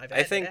down. And I've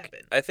had that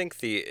happen. I think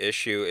the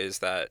issue is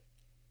that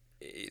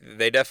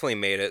they definitely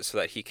made it so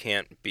that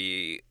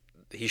he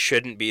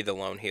shouldn't be the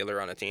lone healer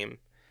on a team.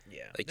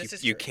 Yeah,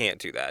 like you can't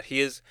do that.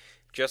 He is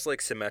just like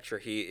Symmetra.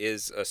 He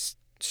is a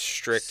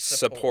strict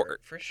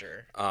support for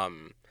sure.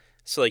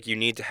 So like you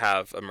need to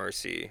have a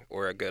Mercy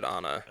or a good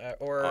Ana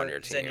on your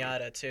team.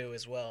 Zenyatta too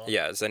as well.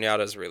 Yeah,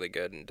 Zenyatta's really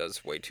good and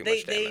does way too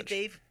much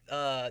damage.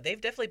 they've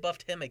definitely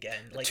buffed him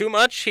again. Like too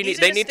much.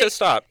 They need to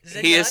stop.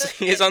 He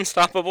is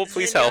unstoppable.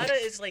 Please help.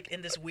 Zenyatta is like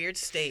in this weird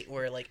state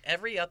where like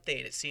every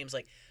update it seems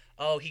like,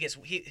 oh,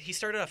 he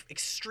started off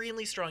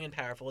extremely strong and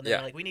powerful, and then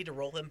they're like, we need to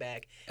roll him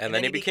back. And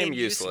then he became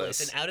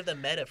useless and out of the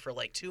meta for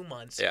like 2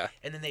 months. Yeah.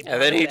 And then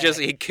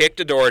he kicked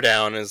a door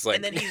down and is like,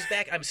 and then he's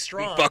back. I'm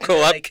strong.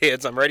 Buckle up,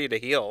 kids. I'm ready to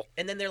heal.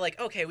 And then they're like,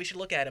 okay, we should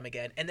look at him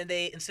again. And then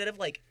they, instead of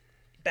like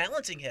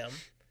balancing him,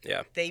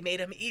 they made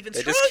him even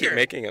stronger. They just keep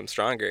making him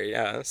stronger.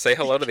 Yeah. Say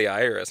hello to the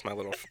Iris, my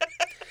little.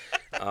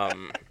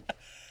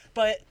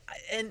 But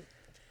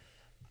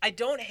I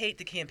don't hate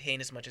the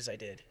campaign as much as I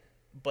did,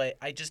 but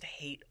I just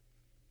hate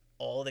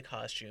all the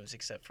costumes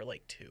except for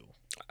like 2.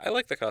 I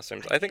like the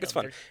costumes. I think it's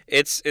fun.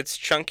 It's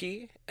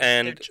chunky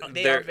and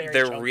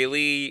they're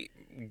really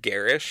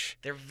garish.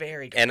 They're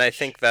very garish. And I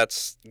think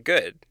that's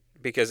good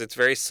because it's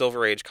very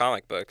Silver Age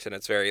comic books and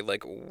it's very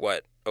like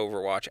what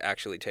Overwatch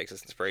actually takes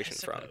its inspiration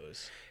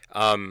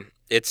from.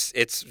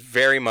 It's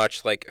very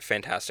much like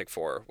Fantastic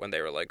Four when they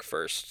were like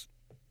first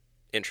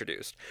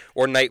introduced,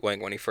 or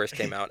Nightwing when he first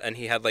came out, and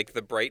he had like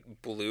the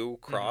bright blue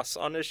cross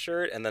on his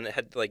shirt, and then it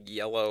had like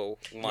yellow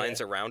lines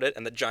around it,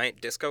 and the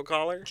giant disco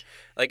collar.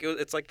 Like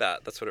it's like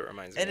that. That's what it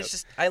reminds me of. And it's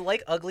just I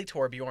like Ugly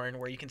Torbjorn,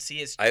 where you can see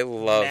his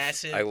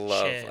massive I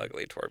love chin.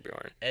 Ugly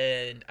Torbjorn,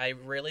 and I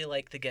really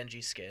like the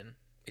Genji skin.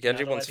 The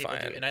Genji one's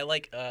fine, and I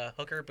like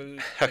Hooker Boot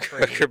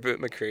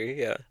McCree,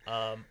 yeah.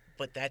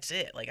 But that's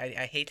it. Like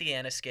I hate the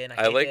Ana skin.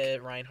 I like the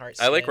Reinhardt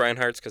skin. I like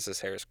Reinhardt's because his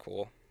hair is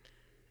cool.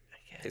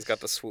 He's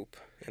got the swoop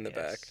in the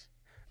back.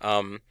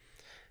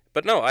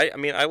 But no, I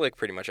mean, I like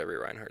pretty much every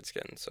Reinhardt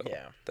skin, so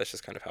that's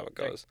just kind of how it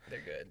goes. They're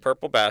good.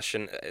 Purple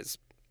Bastion is...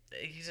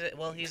 He's an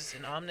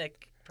Omnic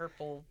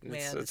purple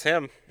man. It's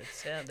him.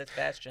 It's him. That's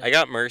Bastion. I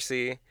got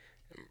Mercy.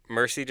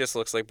 Mercy just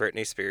looks like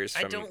Britney Spears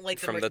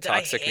from the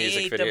Toxic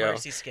music video. The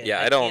Mercy skin.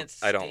 Yeah, I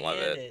don't love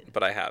it,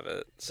 but I have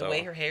it. So. The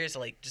way her hair is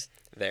like just...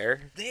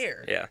 There?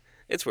 Yeah.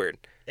 It's weird.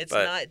 It's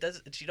not...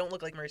 She don't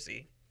look like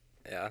Mercy.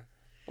 Yeah.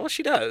 Well,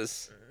 she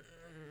does.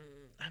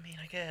 I mean,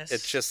 I guess.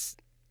 It's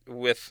just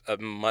with a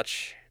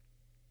much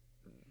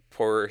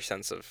poorer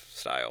sense of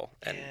style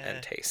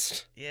and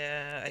taste.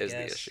 Yeah, I guess. Is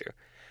the issue.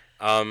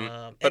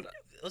 But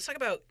let's talk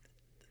about...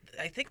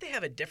 I think they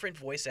have a different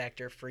voice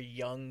actor for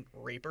young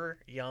Reaper,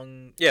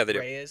 young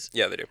Reyes.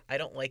 Yeah, they do. I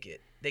don't like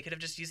it. They could have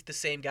just used the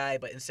same guy,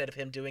 but instead of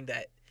him doing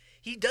that...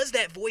 He does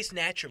that voice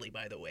naturally,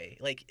 by the way.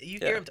 Like, you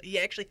hear him... He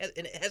actually has...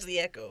 And it has the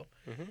echo.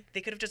 Mm-hmm.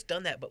 They could have just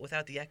done that, but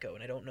without the echo,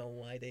 and I don't know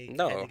why they had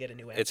to get a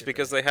new actor. It's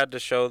because they had to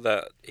show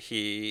that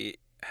he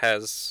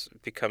has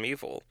become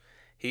evil.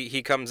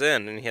 He comes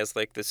in, and he has,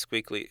 like, this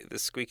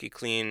squeaky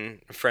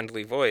clean,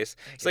 friendly voice.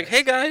 He's like,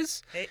 hey,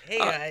 guys. Hey,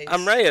 guys.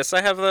 I'm Reyes.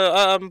 I have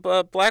the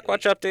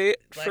Blackwatch update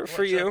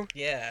for you.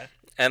 Yeah.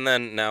 And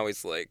then now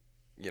he's like,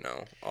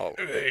 all...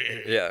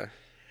 Yeah.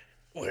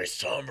 Where's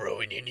Sombra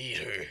when you need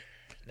her?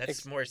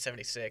 That's more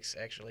 76,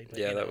 actually. But,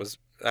 yeah,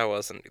 that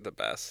wasn't the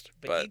best,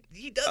 but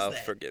he does I'll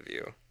that. forgive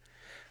you.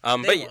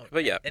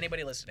 But yeah.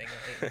 Anybody listening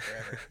will hate me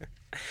forever.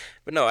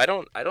 But no, I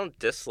don't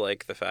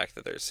dislike the fact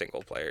that there's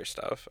single player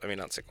stuff. I mean,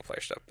 not single player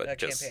stuff, but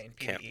just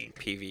campaign,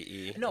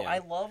 PvE. No, I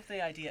love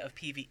the idea of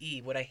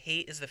PvE. What I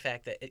hate is the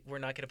fact that we're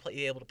not going to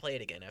be able to play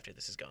it again after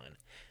this is gone.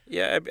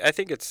 Yeah, I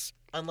think it's...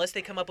 Unless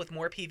they come up with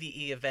more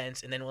PvE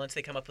events, and then once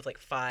they come up with like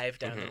 5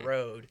 down the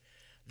road,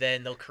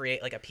 then they'll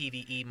create like a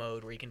PvE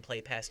mode where you can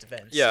play past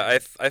events. Yeah,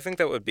 I think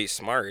that would be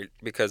smart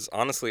because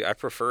honestly, I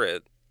prefer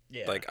it.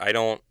 Yeah. Like I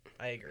don't.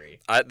 I agree.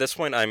 At this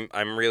point,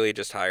 I'm really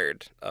just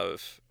tired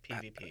of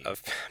PvP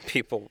of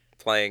people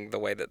playing the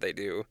way that they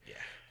do. Yeah.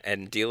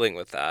 And dealing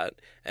with that,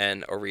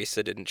 and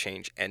Orisa didn't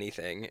change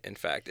anything. In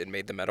fact, it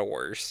made the meta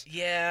worse.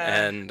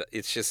 Yeah. And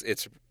it's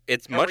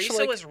much Orisa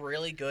like... was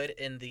really good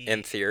in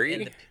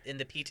theory? In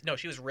the PT... No,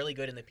 she was really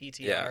good in the PTR.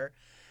 Yeah.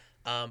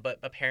 But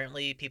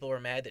apparently people were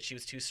mad that she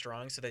was too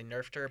strong, so they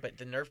nerfed her. But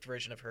the nerfed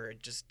version of her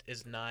just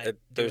is not.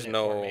 There's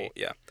no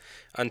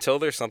until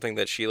there's something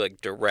that she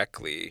like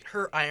directly.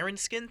 Her Iron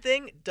Skin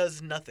thing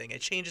does nothing.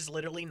 It changes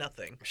literally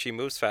nothing. She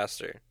moves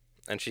faster,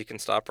 and she can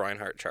stop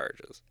Reinhardt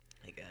charges.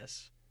 I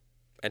guess.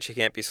 And she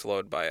can't be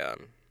slowed by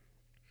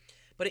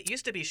But it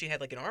used to be she had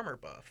like an armor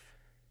buff.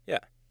 Yeah.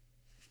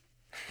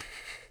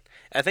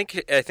 I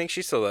think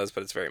she still does,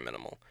 but it's very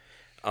minimal.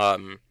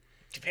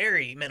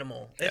 Very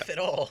minimal, if at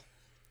all.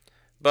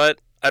 But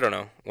I don't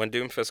know. When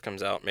Doomfist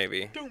comes out,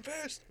 maybe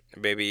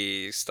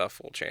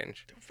stuff will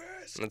change.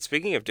 Doomfist. And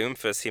speaking of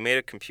Doomfist, he made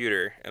a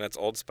computer, and it's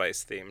Old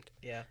Spice themed.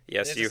 Yeah.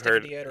 Yes, you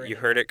heard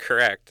it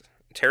correct.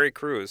 Terry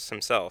Crews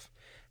himself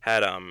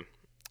had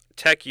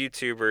tech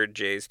YouTuber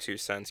Jay's 2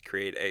 Cents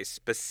create a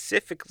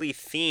specifically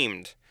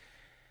themed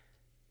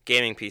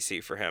gaming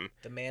PC for him.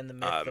 The man, the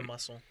myth, the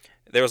muscle.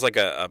 There was like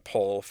a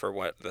poll for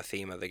what the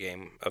theme of the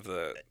game of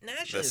the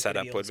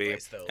setup would be,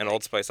 and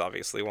Old Spice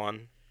obviously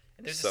won.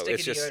 There's a stick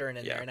of deodorant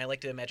in there, and I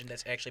like to imagine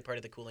that's actually part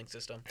of the cooling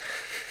system.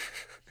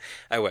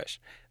 I wish.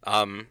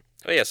 But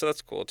yeah, so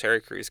that's cool.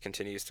 Terry Crews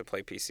continues to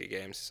play PC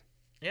games.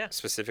 Yeah.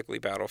 Specifically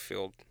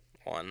Battlefield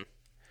 1.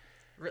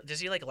 Does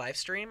he like live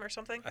stream or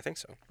something? I think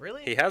so.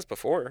 Really? He has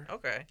before.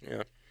 Okay.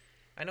 Yeah.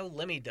 I know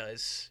Lemmy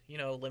does. You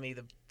know, Lemmy,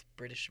 the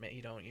British man.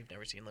 You've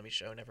never seen Lemmy's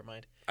show. Never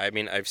mind. I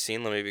mean, I've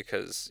seen Lemmy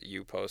because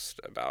you post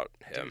about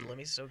him. Dude,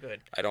 Lemmy's so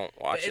good. I don't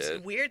watch it's it.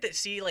 It's weird that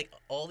like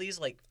all these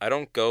like. I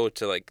don't go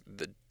to like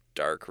the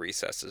dark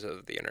recesses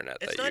of the internet.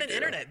 It's not an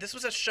internet. This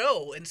was a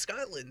show in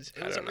Scotland.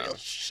 It was a real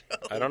show.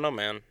 I don't know,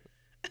 man.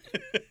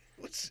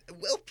 It's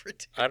well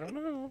produced. I don't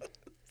know.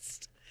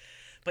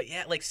 But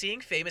yeah, like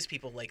seeing famous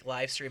people like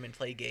live stream and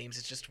play games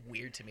is just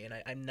weird to me, and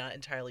I'm not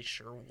entirely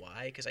sure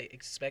why. Because I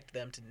expect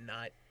them to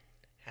not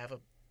have a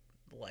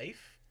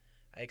life.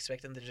 I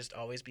expect them to just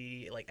always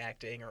be like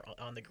acting or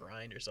on the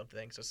grind or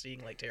something. So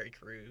seeing like Terry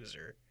Crews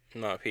or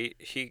no, he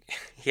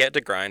had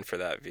to grind for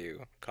that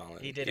view,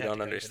 Colin. He did. You have don't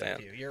to understand.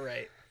 For that view. You're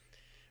right.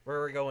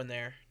 We're going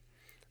there.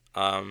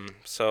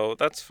 So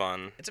that's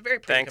fun. It's a very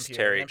pretty Thanks,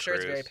 computer. Terry And I'm sure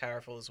Crews. it's very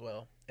powerful as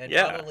well. And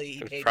yeah,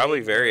 probably probably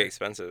very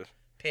expensive.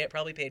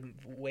 Probably paid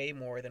way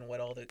more than what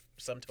all the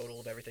sum total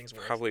of everything's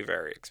worth. Probably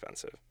very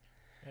expensive.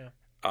 Yeah.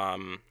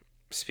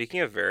 Speaking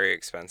of very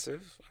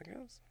expensive, I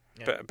guess.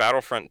 Yeah.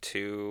 Battlefront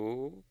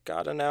 2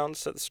 got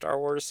announced at the Star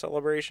Wars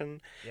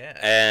Celebration. Yeah.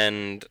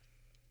 And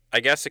I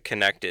guess it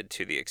connected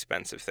to the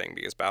expensive thing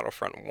because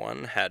Battlefront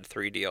 1 had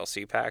 3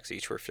 DLC packs.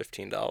 Each were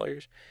 $15.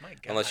 My God.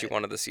 Unless you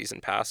wanted the season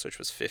pass, which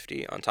was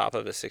 $50 on top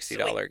of a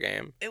 $60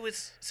 game. It would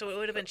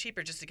have been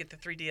cheaper just to get the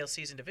 3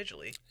 DLCs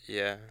individually.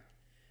 Yeah.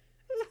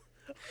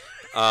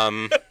 Oh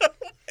my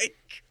God.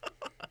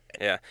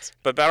 Yeah.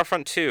 But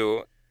Battlefront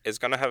 2 is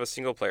going to have a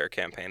single-player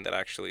campaign that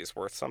actually is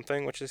worth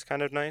something, which is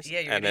kind of nice. Yeah,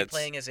 you're going to be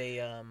playing as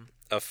a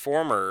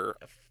former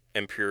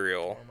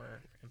Imperial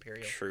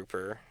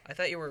trooper. I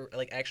thought you were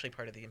like actually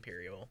part of the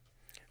Imperial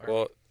Army.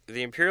 Well,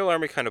 the Imperial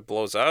Army kind of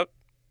blows up,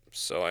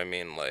 so I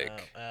mean,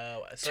 like,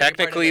 so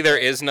technically there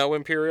is no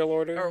Imperial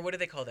Order. Or what do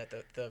they call that?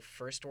 The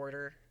First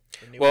Order?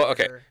 The New Order?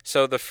 Okay.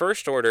 So the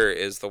First Order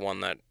is the one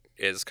that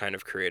is kind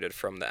of created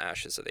from the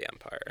ashes of the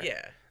Empire.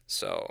 Yeah.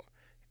 So...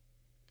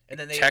 And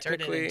then they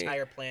turned an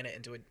entire planet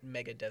into a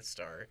mega Death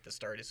Star, the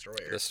Star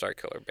Destroyer. The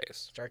Starkiller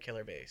Base.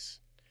 Starkiller Base.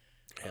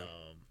 Yeah.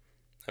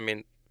 I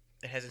mean...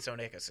 It has its own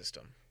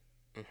ecosystem.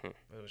 Mm-hmm.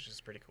 Which is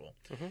pretty cool.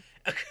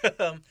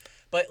 Mm-hmm.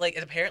 But, like,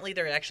 apparently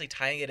they're actually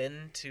tying it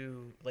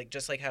into, like,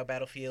 just like how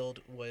Battlefield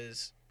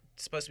was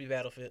supposed to be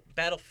Battlefront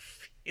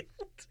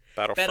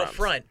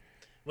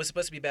was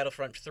supposed to be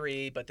Battlefront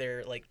 3, but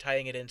they're like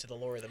tying it into the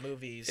lore of the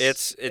movies.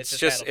 It's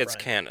just it's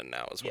canon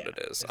now is what it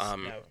is.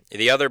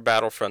 The other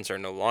Battlefronts are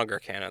no longer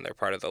canon. They're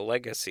part of the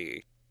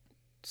legacy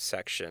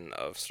section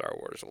of Star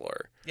Wars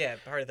lore. Yeah,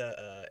 part of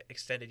the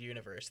extended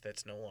universe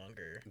that's no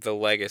longer the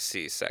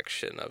legacy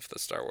section of the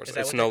Star Wars.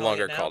 It's no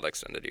longer called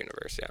extended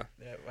universe, yeah.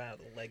 Wow,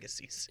 the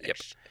legacy section. Yep.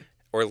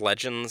 Or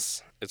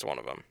Legends is one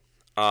of them.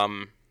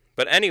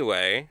 But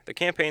anyway, the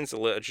campaign's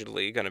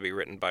allegedly going to be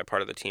written by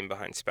part of the team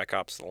behind Spec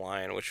Ops: The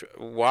Line, which,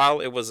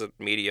 while it was a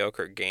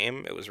mediocre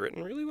game, it was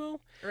written really well.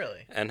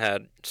 Really? And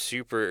had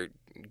super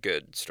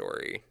good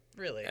story.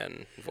 Really?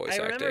 And voice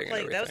acting. I remember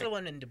playing. And that was the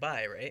one in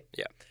Dubai, right?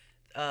 Yeah.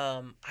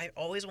 I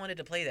always wanted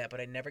to play that,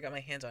 but I never got my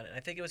hands on it. And I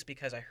think it was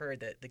because I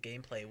heard that the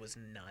gameplay was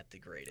not the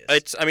greatest.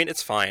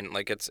 It's fine.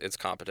 Like, it's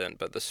competent,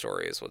 but the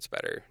story is what's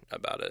better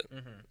about it.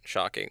 Mm-hmm.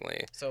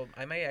 Shockingly. So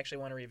I may actually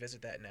want to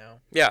revisit that now.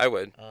 Yeah, I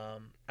would.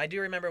 I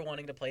do remember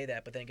wanting to play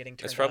that, but then getting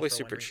turned off. It's probably for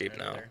super one reason cheap or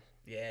now. another.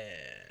 Yeah.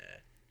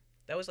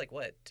 That was like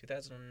what,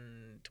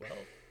 2012?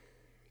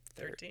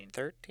 13?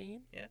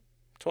 13? Yeah.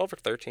 12 or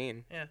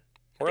 13. Yeah.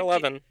 Or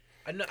 11.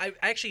 I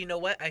actually, you know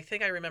what? I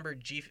think I remember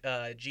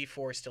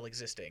G4 still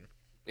existing.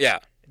 Yeah.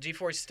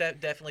 G4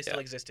 definitely still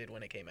existed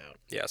when it came out.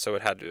 Yeah, so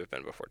it had to have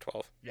been before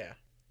 12. Yeah.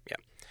 Yeah.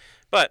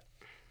 But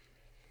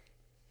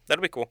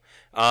that'll be cool.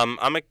 I'm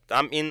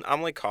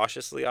like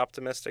cautiously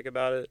optimistic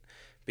about it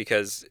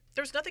because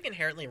there's nothing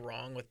inherently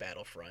wrong with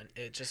Battlefront.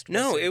 It just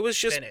it was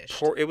just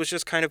finished. It was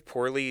just kind of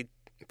poorly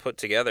put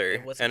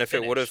together. And if finished.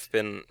 it would have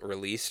been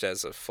released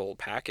as a full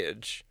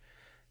package,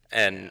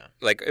 and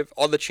like if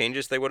all the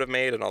changes they would have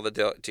made and all the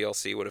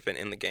DLC would have been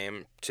in the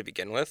game to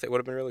begin with, it would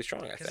have been really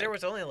strong. I think because there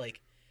was only like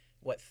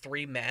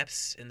 3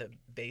 maps in the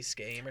base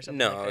game or something.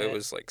 No, like that? It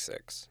was like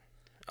 6.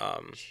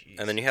 And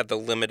then you had the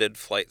limited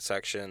flight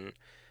section,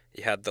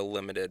 you had the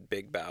limited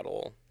big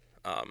battle,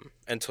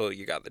 until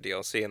you got the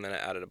DLC, and then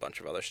it added a bunch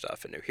of other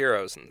stuff and new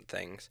heroes and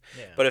things.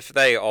 Yeah. But if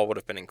they all would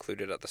have been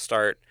included at the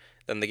start,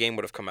 then the game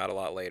would have come out a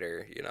lot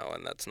later,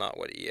 and that's not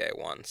what EA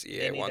wants.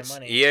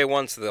 EA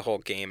wants the whole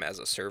game as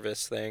a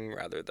service thing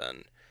rather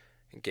than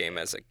game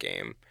as a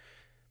game.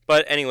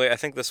 But anyway, I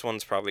think this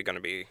one's probably going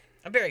to be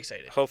I'm very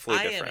excited. Hopefully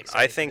different.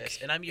 I think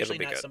and I'm usually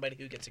not somebody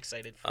who gets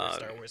excited for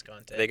Star Wars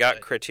content. They got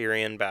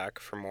Criterion back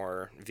for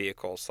more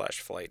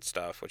vehicle/flight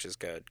stuff, which is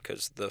good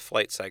because the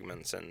flight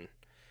segments in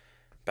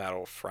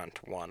Battlefront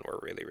 1 were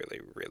really, really,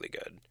 really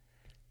good.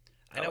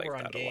 I know we're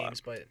on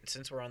games, but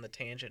since we're on the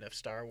tangent of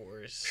Star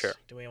Wars,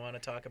 do we want to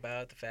talk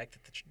about the fact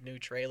that the new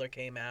trailer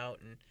came out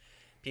and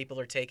people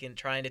are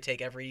trying to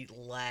take every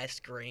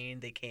last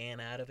grain they can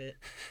out of it?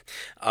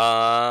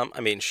 I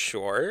mean,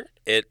 sure.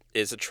 It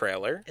is a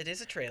trailer. It is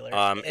a trailer.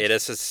 It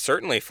is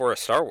certainly for a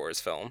Star Wars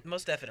film.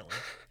 Most definitely.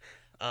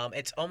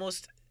 It's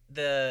almost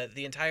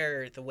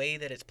the way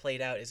that it's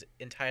played out is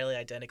entirely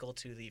identical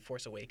to the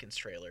Force Awakens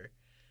trailer,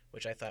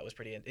 which I thought was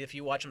pretty. If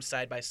you watch them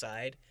side by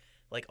side,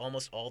 like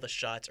almost all the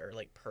shots are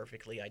like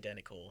perfectly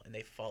identical, and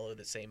they follow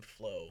the same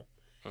flow.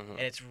 Mm-hmm.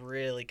 And it's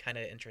really kind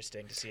of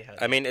interesting to see how.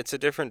 I mean, it's a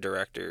different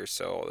director,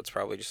 so it's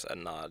probably just a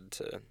nod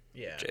to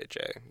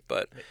JJ.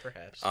 But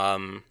perhaps.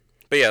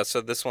 But yeah,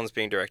 so this one's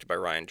being directed by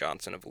Rian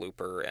Johnson of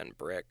Looper and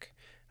Brick.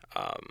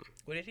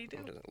 What did he do?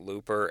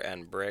 Looper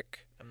and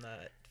Brick. I'm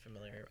not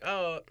familiar.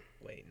 Oh,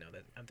 wait, no,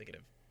 I'm thinking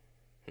of.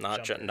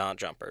 Not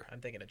Jumper. I'm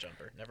thinking of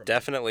Jumper. Never mind.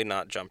 Definitely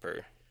not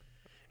Jumper.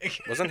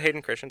 Wasn't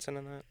Hayden Christensen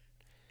in that?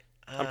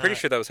 I'm pretty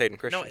sure that was Hayden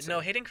Christensen.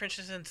 No, Hayden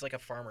Christensen's like a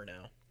farmer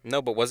now.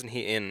 No, but wasn't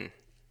he in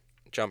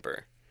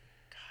Jumper?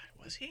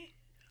 God, was he?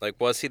 Like,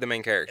 was he the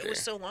main character? It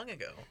was so long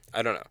ago.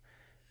 I don't know.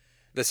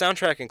 The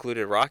soundtrack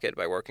included Rocket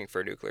by Working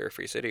for Nuclear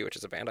Free City, which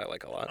is a band I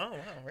like a lot. Oh, wow,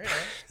 right on.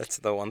 That's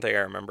the one thing I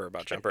remember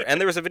about Jumper.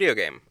 And there was a video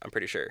game, I'm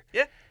pretty sure.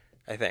 Yeah.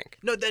 I think.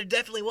 No, there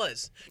definitely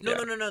was. No.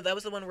 That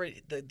was the one where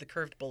the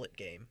curved bullet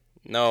game.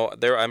 No,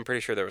 I'm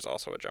pretty sure there was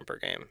also a Jumper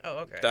game. Oh,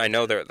 okay. I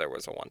know there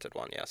was a Wanted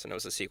one, yes, and it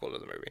was a sequel to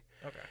the movie.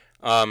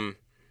 Okay.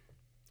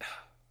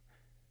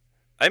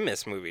 I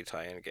miss movie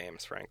tie-in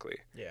games, frankly.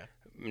 Yeah.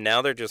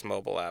 Now they're just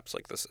mobile apps,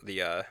 like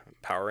the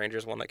Power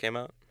Rangers one that came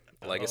out,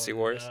 Legacy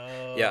Wars.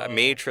 No. Yeah,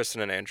 me,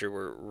 Tristan, and Andrew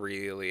were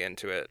really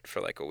into it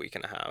for like a week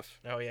and a half.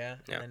 Oh yeah,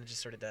 and then it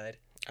just sort of died.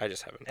 I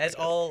just haven't. As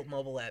all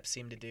mobile apps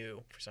seem to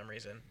do for some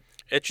reason.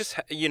 It just,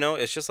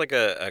 it's just like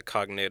a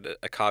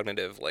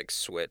cognitive like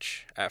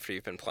switch after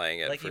you've been playing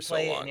it like for so long.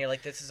 Like you play it and you're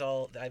like, this is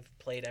all, I've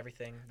played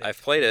everything.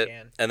 I've played it,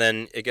 and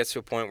then it gets to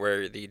a point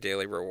where the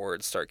daily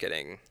rewards start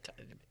getting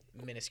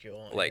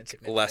minuscule,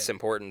 like less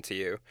important to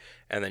you,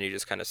 and then you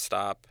just kind of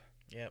stop.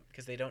 Yeah,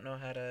 because they don't know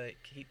how to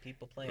keep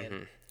people playing.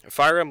 Mm-hmm.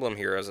 Fire Emblem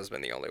Heroes has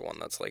been the only one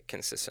that's like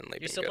consistently.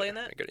 You're still playing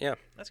that? Good. Yeah,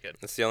 that's good.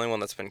 It's the only one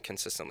that's been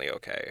consistently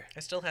okay. I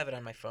still have it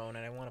on my phone,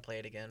 and I want to play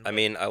it again. I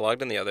mean, I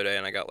logged in the other day,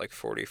 and I got like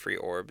 40 free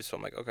orbs, so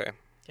I'm like, okay.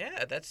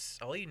 Yeah, that's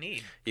all you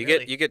need. You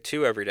get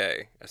 2 every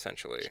day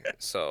essentially,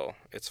 so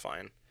it's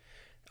fine.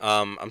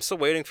 I'm still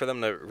waiting for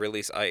them to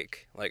release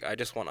Ike. Like, I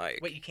just want Ike.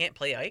 Wait, you can't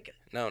play Ike?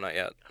 No, not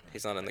yet.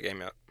 He's not in the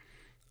game yet.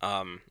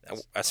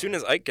 As soon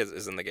as Ike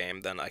is in the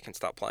game, then I can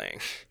stop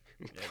playing.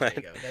 Yeah, there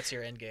you go. That's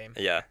your end game.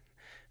 Yeah.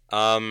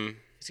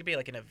 It's gonna be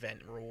like an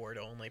event reward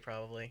only,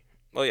 probably.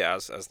 Well, yeah,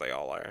 as they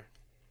all are.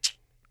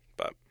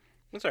 But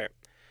that's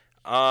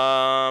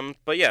alright.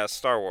 But yeah,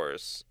 Star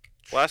Wars.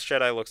 Last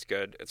Jedi looks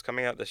good. It's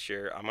coming out this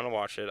year. I'm gonna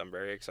watch it. I'm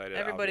very excited.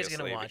 Everybody's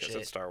gonna watch because it.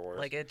 It's Star Wars.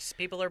 Like,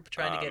 people are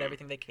trying to get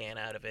everything they can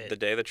out of it. The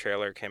day the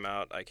trailer came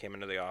out, I came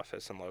into the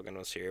office and Logan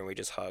was here, and we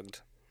just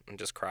hugged and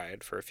just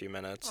cried for a few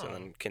minutes, and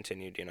then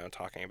continued,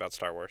 talking about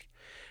Star Wars.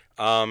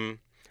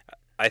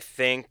 I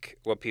think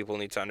what people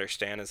need to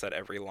understand is that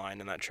every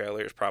line in that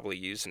trailer is probably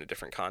used in a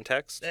different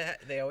context.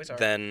 They always are.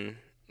 Than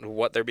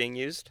what they're being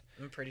used.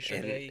 I'm pretty sure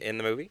in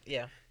the movie.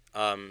 Yeah.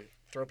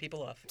 Throw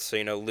people off. So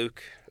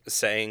Luke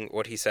saying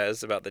what he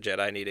says about the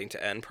Jedi needing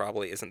to end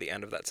probably isn't the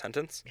end of that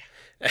sentence.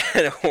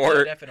 Yeah.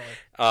 Or definitely.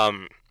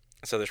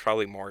 So there's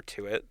probably more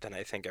to it than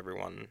I think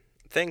everyone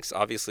thinks.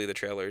 Obviously, the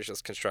trailer is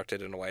just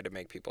constructed in a way to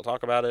make people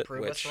talk about it.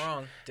 Prove us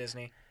wrong,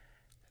 Disney.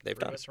 They've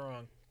Prove done. us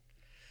wrong.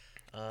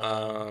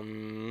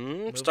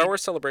 Star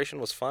Wars Celebration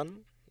was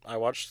fun. I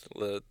watched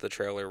the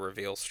trailer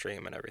reveal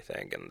stream and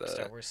everything, and the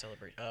Star Wars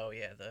Celebration. Oh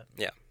yeah,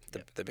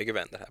 the big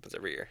event that happens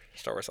every year,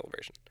 Star Wars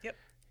Celebration. Yep.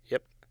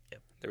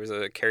 There was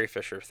a Carrie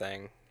Fisher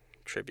thing,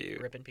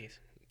 tribute. Rip in peace.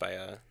 By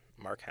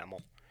Mark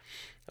Hamill.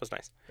 That was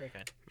nice. Very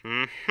kind.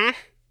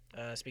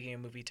 Mm-hmm. Speaking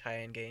of movie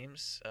tie-in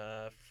games,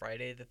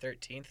 Friday the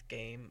 13th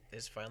game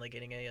is finally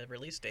getting a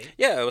release date.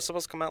 Yeah, it was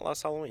supposed to come out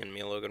last Halloween.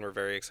 Me and Logan were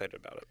very excited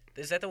about it.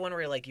 Is that the one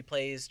where like you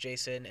play as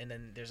Jason and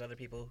then there's other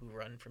people who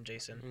run from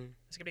Jason? Mm-hmm.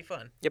 It's gonna be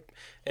fun. Yep.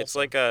 It's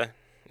like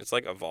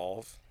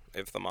Evolve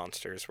if the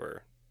monsters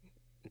were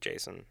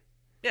Jason.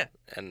 Yeah.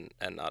 And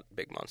not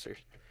big monsters.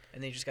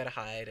 And then you just gotta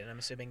hide, and I'm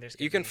assuming there's.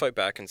 You can fight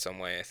back in some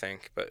way, I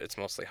think, but it's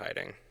mostly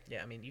hiding.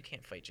 Yeah, I mean, you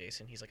can't fight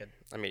Jason. He's like a.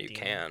 I mean, you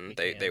demon.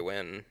 can. They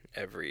win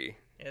every.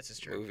 Yeah, this is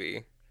true.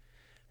 Movie.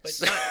 But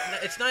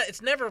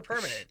it's never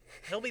permanent.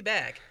 He'll be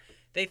back.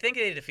 They think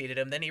they defeated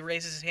him, then he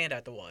raises his hand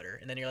out the water,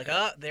 and then you're like,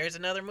 oh, there's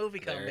another movie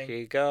coming. There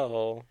you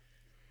go.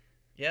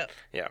 Yep.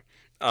 Yeah.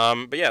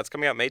 But yeah, it's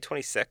coming out May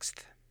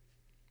 26th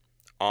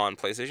on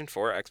PlayStation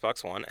 4,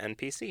 Xbox One, and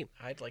PC.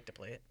 I'd like to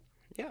play it.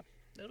 Yeah.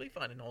 It'll be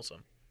fun and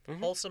wholesome.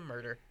 Mm-hmm. Wholesome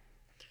murder.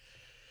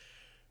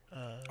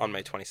 On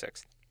May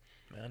 26th.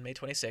 On May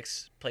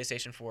 26th,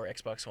 PlayStation 4,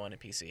 Xbox One,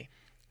 and PC.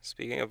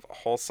 Speaking of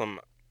wholesome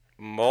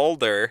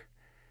Mulder,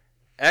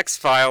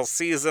 X-Files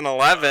Season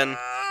 11.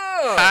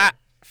 Ha!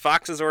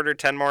 Fox has ordered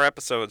 10 more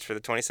episodes for the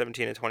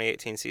 2017 and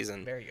 2018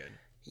 season. Very good.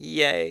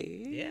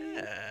 Yay.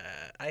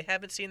 Yeah. I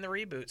haven't seen the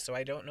reboot, so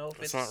I don't know if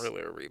it's... It's not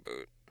really a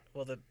reboot.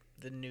 Well,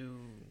 the new...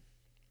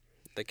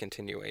 The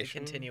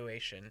continuation? The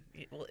continuation.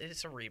 Well,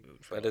 it's a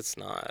reboot. But it's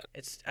not.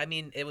 I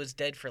mean, it was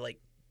dead for like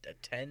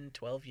 10,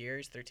 12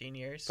 years, 13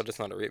 years. But it's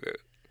not a reboot.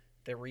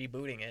 They're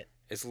rebooting it.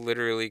 It's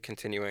literally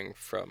continuing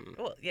from...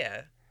 Well,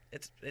 yeah.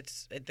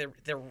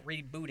 they're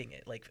rebooting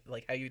it like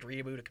how you'd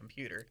reboot a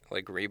computer.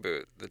 Like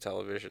Reboot, the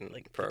television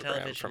Like program the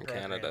television from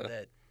program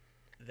Canada.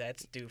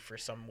 That's due for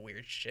some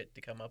weird shit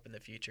to come up in the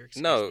future.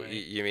 No,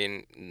 you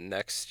mean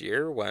next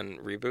year when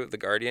Reboot the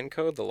Guardian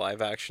Code, the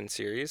live action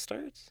series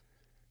starts?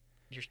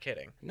 You're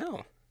kidding.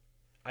 No.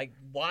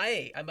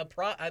 Why? I'm a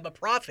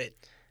prophet.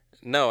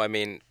 No, I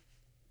mean,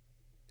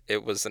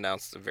 it was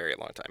announced a very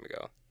long time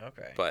ago.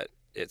 Okay. But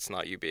it's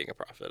not you being a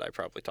prophet. I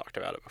probably talked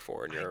about it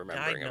before and you're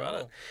remembering about it.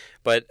 know.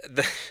 But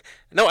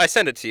no, I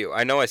sent it to you.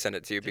 I know I sent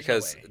it to you There's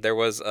because no way. there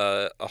was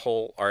a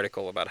whole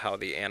article about how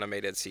the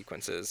animated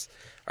sequences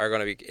are going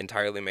to be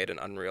entirely made in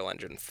Unreal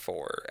Engine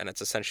 4, and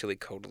it's essentially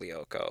Code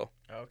Lyoko,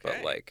 Okay.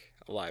 but like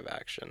live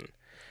action.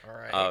 All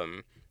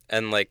right.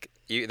 And like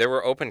there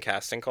were open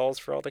casting calls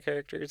for all the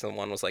characters, and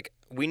one was like,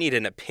 "We need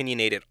an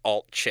opinionated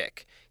alt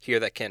chick here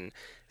that can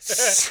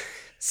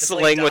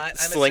sling Dot, with I'm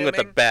sling with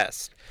the assuming?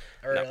 best."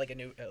 Or no. like a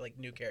new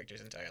new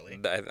characters entirely.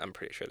 I'm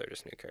pretty sure they're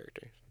just new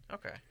characters.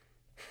 Okay.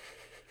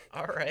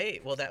 All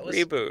right. Well, that was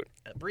Reboot.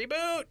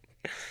 Reboot.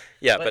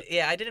 Yeah, But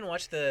yeah, I didn't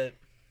watch the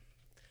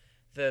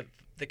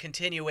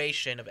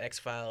continuation of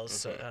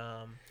X-Files.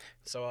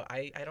 So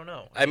I don't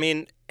know. I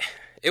mean,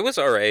 it was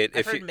all right.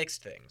 I've heard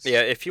mixed things.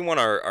 Yeah, if you want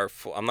our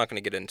full, I'm not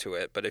going to get into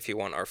it, but if you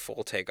want our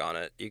full take on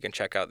it, you can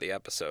check out the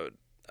episode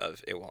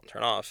of It Won't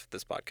Turn Off,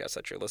 this podcast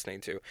that you're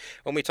listening to,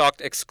 when we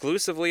talked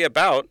exclusively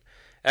about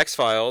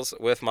X-Files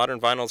with Modern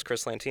Vinyl's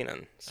Chris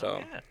Lantinen.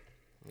 So yeah.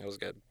 It was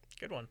good.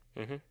 Good one.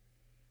 Mm-hmm.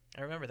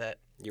 I remember that.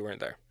 You weren't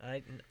there.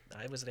 I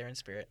was there in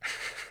spirit.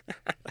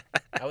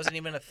 I wasn't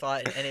even a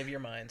thought in any of your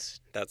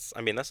minds. That's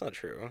not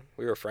true.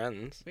 We were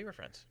friends. We were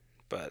friends.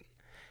 But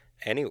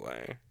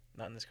anyway.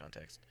 Not in this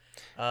context.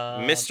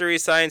 Mystery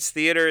Science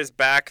Theater is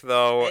back,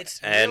 though,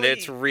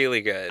 it's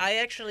really good. I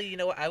actually,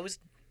 I was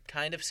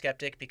kind of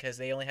skeptic because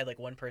they only had like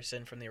one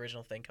person from the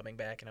original thing coming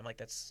back, and I'm like,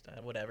 that's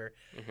whatever.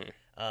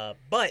 Mm-hmm.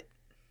 But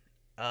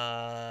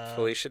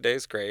Felicia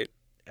Day's great.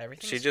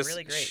 Everything's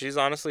really great. She's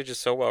honestly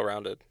just so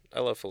well-rounded. I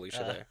love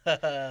Felicia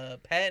Day.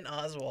 Patton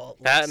Oswalt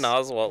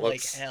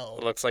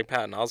looks like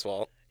Patton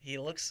Oswalt. He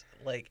looks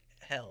like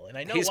hell, and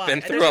I know he's why.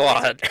 been through a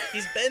lot.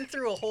 He's been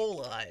through a whole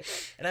lot,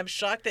 and I'm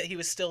shocked that he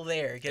was still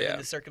there given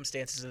the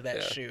circumstances of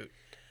that shoot.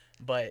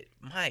 But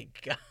my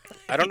God,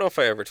 I don't know if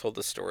I ever told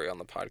this story on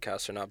the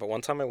podcast or not, but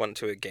one time I went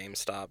to a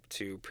GameStop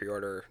to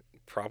pre-order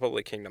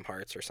probably Kingdom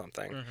Hearts or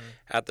something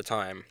at the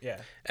time.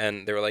 Yeah.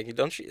 And they were like,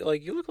 "Don't you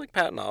you look like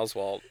Patton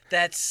Oswalt?"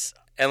 That's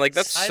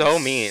so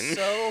mean.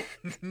 So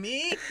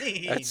mean.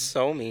 That's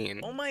so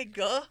mean. Oh my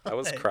God. I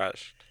was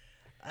crushed.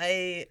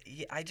 I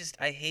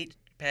hate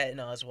Patton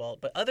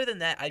Oswalt, but other than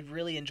that, I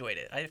really enjoyed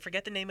it. I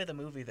forget the name of the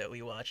movie that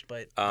we watched,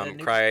 but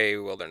Cry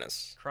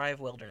Wilderness. Cry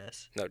of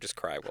Wilderness. No, just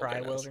Cry Wilderness.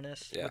 Cry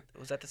Wilderness. Yeah.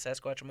 Was that the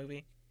Sasquatch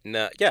movie?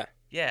 No. Yeah.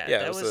 Yeah.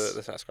 Yeah. It was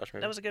the Sasquatch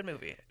movie. That was a good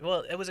movie.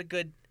 Well, it was a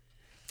good.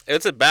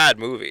 It's a bad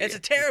movie. It's a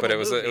terrible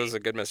movie. But it was a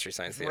good Mystery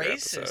Science Theater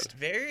racist. episode.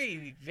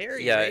 Very,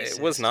 very racist.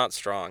 It was not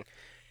strong.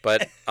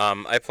 But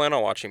I plan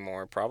on watching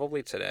more,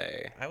 probably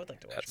today. I would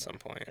like to watch at some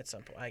point. At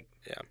some point.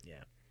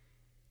 Yeah.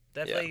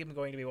 Definitely am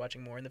going to be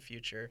watching more in the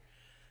future.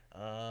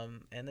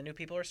 And the new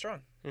people are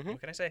strong. What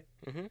can I say?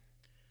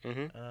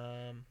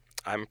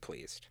 I'm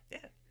pleased. Yeah.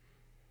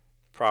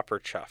 Proper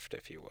chuffed,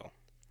 if you will.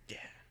 Yeah.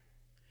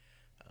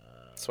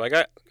 So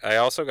I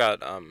also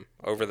got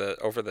over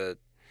the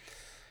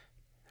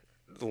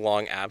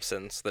long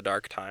absence, the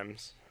dark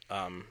times.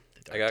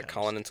 I got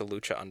Colin into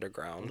Lucha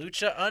Underground.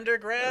 Lucha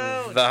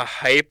Underground. The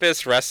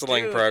hypest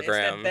wrestling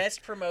program. It's the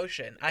best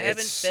promotion. I haven't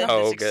been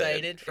this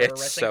excited for a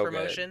wrestling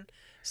promotion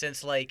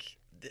since like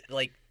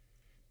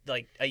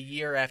a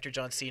year after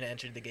John Cena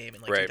entered the game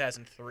in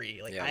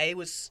 2003.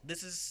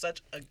 This is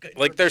such a good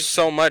promotion.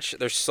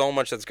 There's so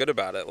much that's good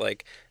about it.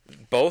 Like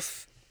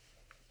both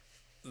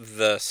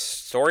the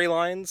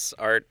storylines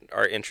are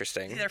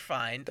interesting. They're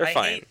fine. They're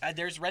fine.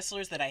 There's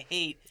wrestlers that I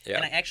hate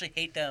and I actually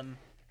hate them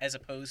as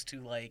opposed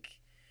to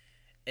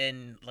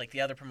in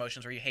the other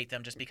promotions where you hate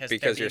them just because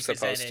you're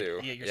supposed to.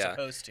 Yeah, you're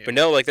supposed to. But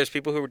no, there's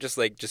people who are just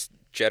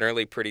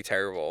generally pretty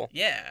terrible.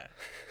 Yeah.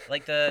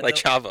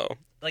 Chavo.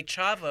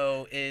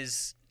 Chavo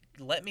is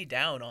let me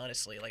down,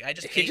 honestly. I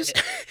just hate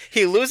it.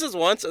 He loses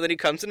once and then he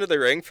comes into the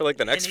ring for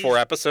the next 4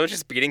 episodes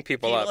just beating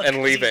people up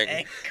and leaving.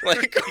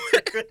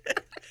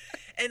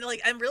 And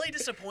I'm really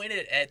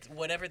disappointed at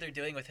whatever they're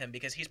doing with him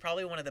because he's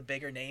probably one of the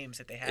bigger names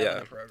that they have in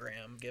the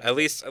program. At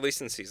least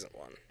in season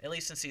 1. At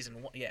least in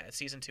season 1, yeah.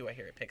 Season 2, I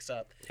hear it picks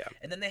up. Yeah.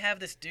 And then they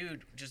have this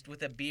dude just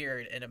with a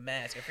beard and a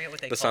mask. I forget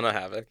what they call him. The Son of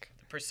Havoc.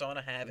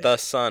 Persona Havoc. The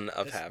Son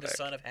of Havoc. The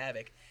Son of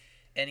Havoc.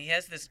 And he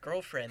has this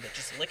girlfriend that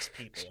just licks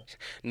people.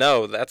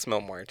 No, that's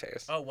Mil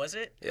Muertes. Oh, was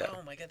it? Yeah.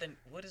 Oh my God! Then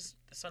what does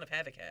the Son of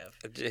Havoc have?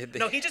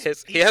 No, he just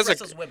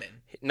wrestles women.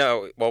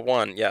 No, well,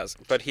 one, yes,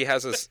 but he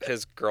has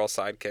his girl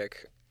sidekick.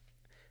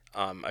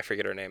 I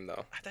forget her name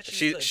though. I thought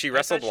she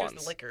wrestled once.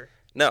 Was the licker.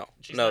 No,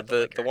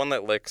 the one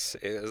that licks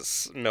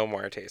is Mil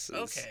Muertes.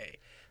 Okay,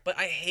 but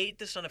I hate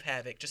the Son of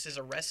Havoc just as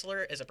a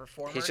wrestler, as a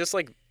performer. He's just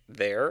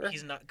there.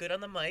 He's not good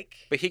on the mic.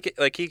 But he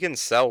can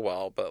sell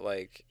well, but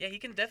yeah, he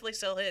can definitely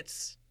sell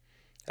hits.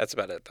 That's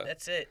about it, though.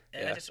 That's it.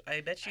 And Yeah.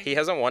 I bet you He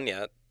hasn't won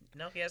yet.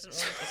 No, he hasn't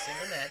won a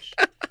single match.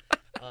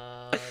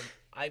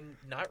 I'm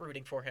not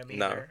rooting for him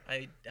No. either.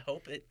 I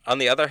hope it. On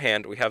the other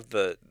hand, we have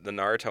the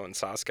Naruto and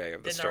Sasuke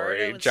of the story.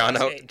 Naruto and Johnny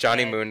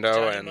Sasuke, Mundo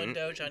Johnny and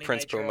Mundo, Johnny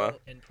Prince Nitro, Puma.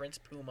 and Prince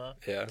Puma.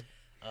 Yeah.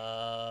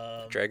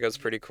 Um, Drago's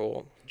pretty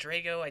cool.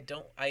 Drago,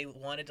 I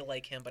wanted to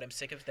like him, but I'm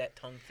sick of that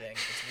tongue thing.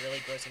 It's really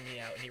grossing me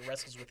out, and he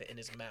wrestles with it in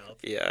his mouth.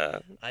 Yeah.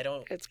 I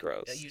don't. It's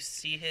gross. You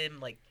see him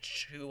like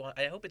chew on.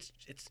 I hope it's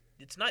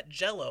not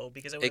Jello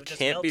because it would It have just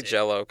can't be melted.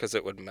 Jello because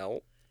it would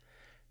melt.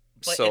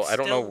 But So it's I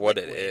don't know still what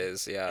it liquid.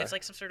 is. Yeah. It's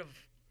like some sort of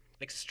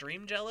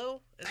extreme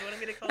Jello is what I'm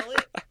gonna call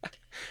it.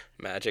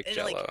 Magic and,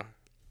 Jello. like,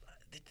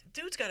 the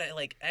dude's gotta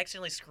like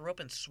accidentally screw up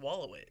and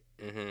swallow it.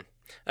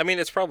 I mean,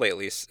 it's probably at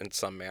least in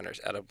some manners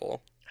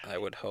edible. I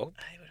would hope.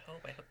 I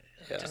hope.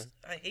 Yeah.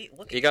 I hate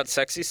looking. You got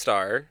Sexy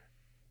Star.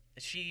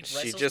 She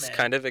She just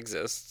kind of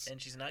exists.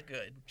 and she's not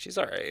good. She's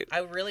all right. I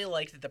really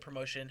like that the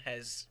promotion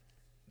has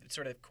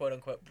sort of quote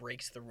unquote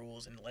breaks the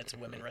rules and lets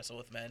women wrestle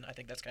with men. I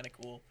think that's kind of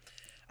cool.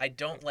 I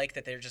don't like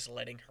that they're just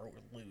letting her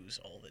lose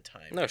all the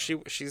time. No,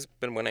 she's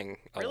been winning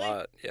a Really?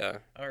 lot. Yeah.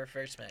 Her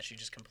first match, she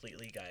just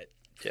completely got.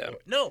 Yeah.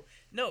 No,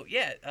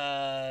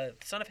 yeah.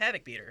 Son of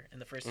Havoc beat her in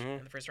the first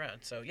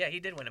round. So yeah, he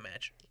did win a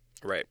match.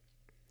 Right.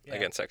 Yeah.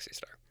 Against Sexy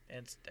Star.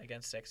 And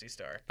against Sexy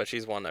Star. But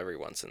she's won every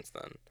one since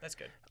then. That's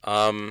good.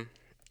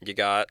 You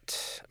got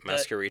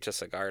Masquerita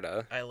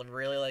Sagarda. I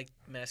really like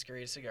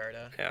Masquerade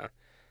Sagarda. Yeah.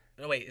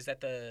 No, wait, is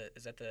that the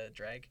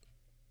drag?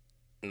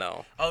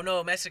 No. Oh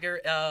no,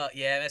 Masquerade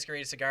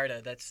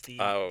Sagarda. That's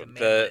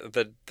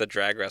the the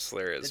drag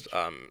wrestler is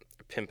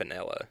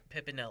Pimpinella.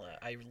 Pimpinella.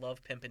 I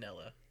love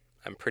Pimpinella.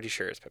 I'm pretty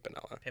sure it's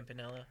Pimpinella.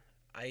 Pimpinella.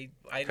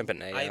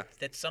 Pimpinella.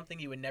 That's something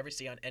you would never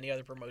see on any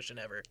other promotion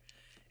ever,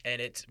 and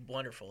it's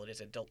wonderful. It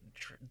is a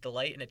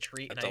delight and a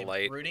treat, and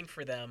I'm rooting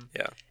for them.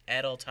 Yeah.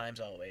 At all times,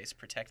 always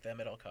protect them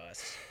at all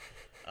costs.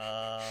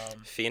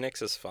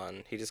 Phoenix is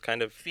fun. He just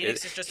kind of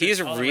Phoenix is just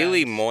he's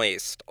really all-around-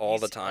 moist all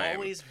the time. He's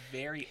always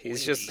very oily.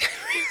 He's just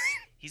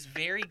He's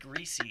very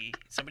greasy.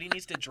 Somebody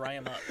needs to dry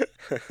him up.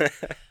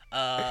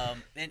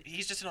 And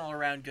he's just an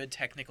all-around good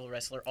technical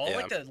wrestler.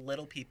 Like the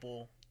little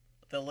people,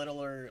 the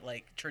littler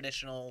like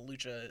traditional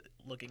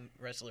lucha-looking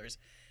wrestlers,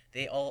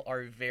 they all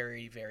are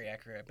very, very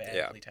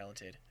acrobatically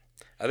talented.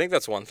 I think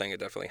that's one thing it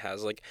definitely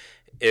has. Like,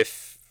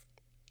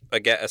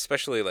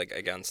 especially like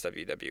against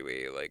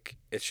WWE, like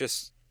it's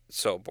just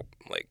so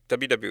like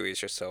WWE is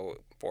just so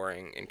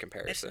boring in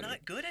comparison. It's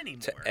not good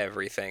anymore to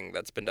everything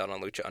that's been done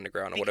on Lucha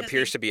Underground on what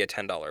appears to be a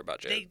 $10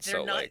 budget.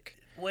 They're not, like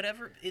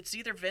whatever. It's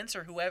either Vince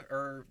or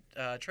whoever,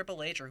 or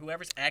Triple H or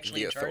whoever's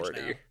actually in charge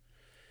now.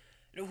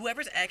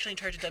 Whoever's actually in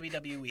charge of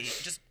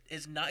WWE just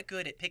is not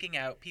good at picking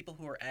out people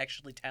who are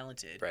actually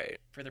talented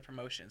for their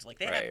promotions. Like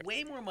they have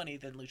way more money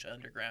than Lucha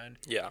Underground.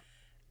 Yeah.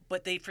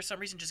 But they for some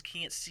reason just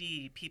can't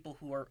see people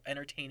who are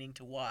entertaining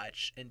to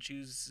watch and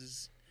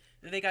chooses.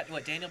 They got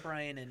Daniel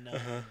Bryan and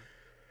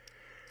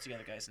what's the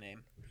other guy's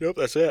name? Nope,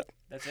 that's it.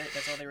 That's it.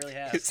 That's all they really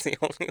have. He's the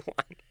only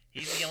one.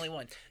 He's the only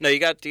one. No, you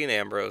got Dean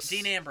Ambrose.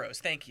 Dean Ambrose,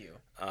 thank you.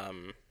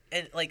 And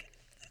they're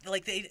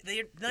not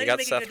even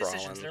making Seth good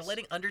decisions. Rollins. They're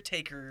letting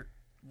Undertaker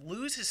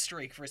lose his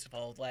streak first of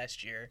all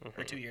last year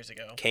or 2 years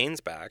ago. Kane's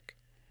back.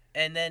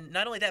 And then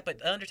not only that,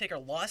 but Undertaker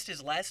lost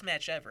his last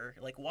match ever.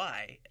 Like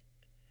why?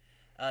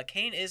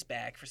 Kane is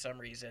back for some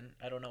reason.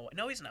 I don't know.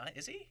 No, he's not.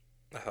 Is he?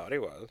 I thought he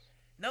was.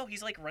 No,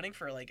 he's like running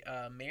for like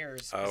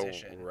mayor's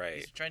position. Oh, right.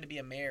 He's trying to be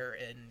a mayor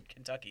in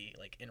Kentucky,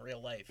 like in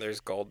real life. There's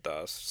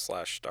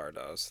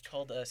Goldust/Stardust.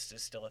 Goldust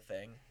is still a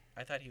thing.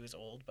 I thought he was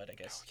old, but I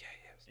guess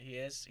he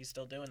is. He's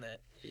still doing that.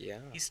 Yeah.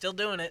 He's still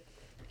doing it.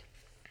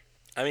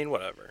 I mean,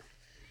 whatever.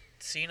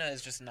 Cena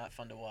is just not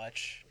fun to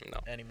watch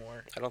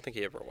anymore. I don't think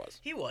he ever was.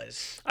 He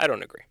was. I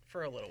don't agree.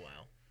 For a little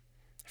while.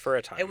 For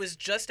a time. It was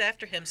just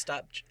after he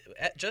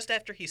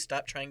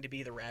stopped trying to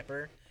be the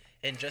rapper.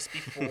 And just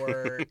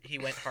before he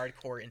went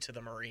hardcore into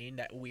the Marine,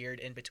 that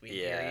weird in-between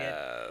period.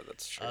 Yeah,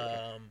 that's true.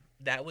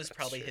 That was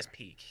probably his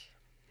peak.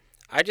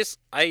 I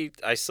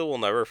still will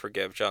never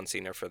forgive John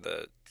Cena for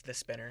the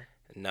spinner.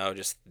 No,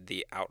 just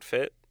the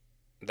outfit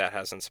that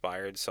has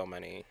inspired so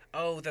many.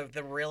 Oh,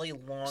 the really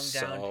long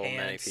down pants. So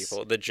many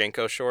people. The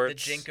Jinko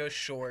shorts. The Jinko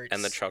shorts.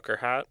 And the choker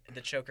hat.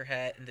 The choker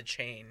hat and the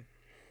chain.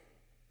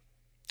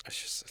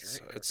 It's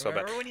just it's so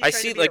bad. I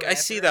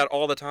see that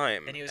all the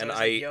time, and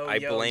I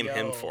blame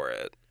him for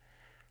it.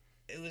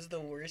 It was the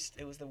worst.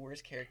 It was the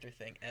worst character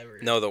thing ever.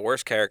 No, the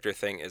worst character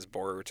thing is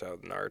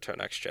Boruto, Naruto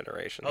Next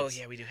Generation. Oh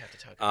yeah, we do have to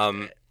talk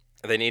about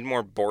that. They need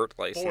more Bort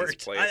license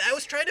plates. I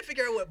was trying to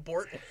figure out what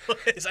Bort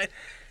was.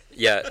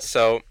 Yeah,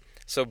 so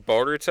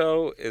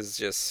Boruto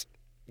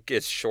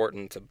gets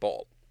shortened to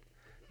Bolt.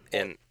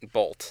 And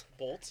Bolt.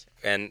 Bolt.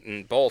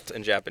 And Bolt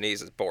in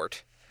Japanese is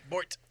Bort.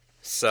 Bort.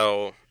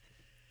 So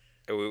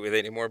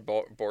they need more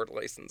Bort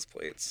license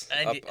plates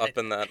up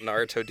in that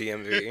Naruto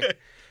DMV.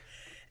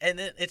 And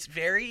then it's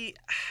very,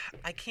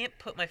 I can't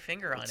put my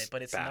finger on it,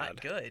 but it's bad.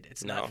 Not good.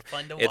 It's not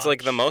fun to watch. It's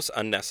like the most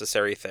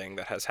unnecessary thing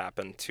that has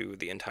happened to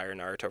the entire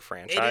Naruto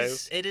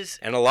franchise. It is.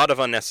 And a lot of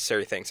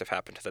unnecessary things have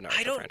happened to the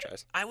Naruto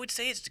franchise. I would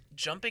say it's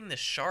jumping the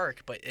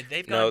shark, but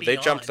they've gone No, beyond.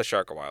 they jumped the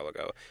shark a while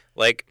ago.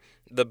 Like,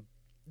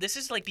 This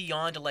is like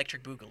beyond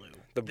Electric Boogaloo.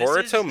 The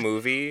Boruto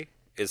movie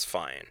is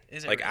fine.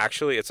 Is it like, really?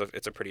 actually, it's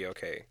a pretty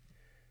okay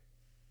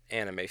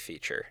anime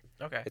feature.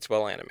 Okay. It's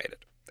well animated.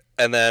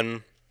 And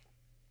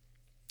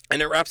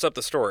it wraps up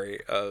the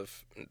story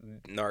of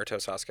Naruto,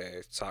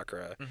 Sasuke,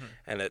 Sakura,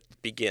 and it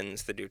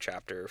begins the new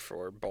chapter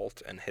for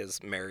Bolt and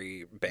his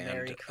merry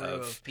band crew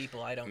of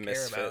people I don't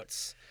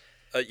misfits.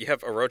 Care about. You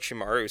have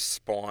Orochimaru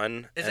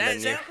spawn. Is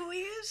that who he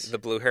is? The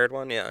blue-haired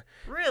one, yeah.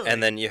 Really?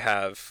 And then you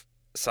have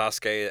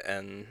Sasuke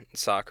and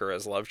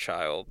Sakura's love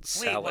child,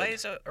 Salad. Wait, why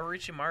is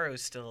Orochimaru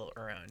still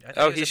around?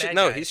 He's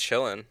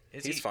chilling.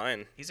 He's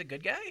fine. He's a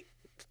good guy?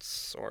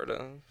 Sort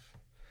of.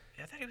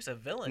 I thought he was a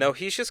villain. No,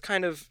 he's just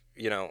kind of,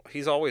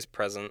 he's always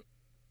present.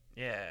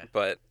 Yeah.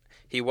 But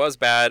he was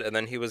bad, and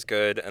then he was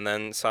good, and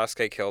then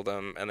Sasuke killed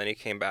him, and then he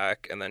came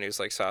back, and then he was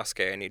like,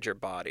 Sasuke, I need your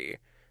body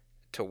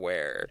to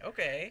wear.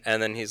 Okay.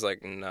 And then he's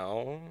like,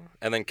 no,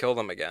 and then killed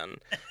him again.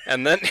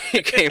 And then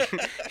he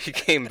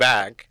came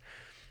back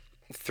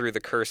through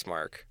the curse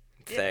mark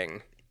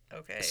thing.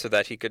 Okay. So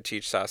that he could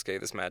teach Sasuke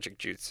this magic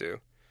jutsu.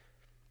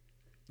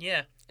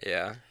 Yeah.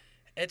 Yeah.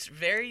 It's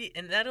very,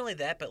 and not only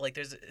that, but like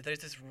there's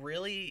this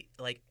really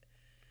like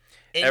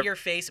in your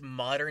face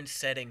modern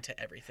setting to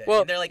everything. Well,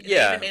 and they're like,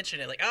 they even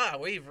mention it like,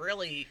 we're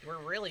really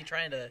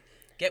trying to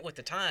get with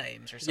the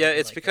times or something. Yeah,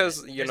 it's like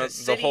because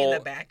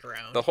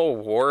that. the whole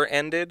war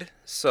ended,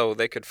 so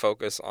they could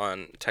focus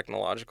on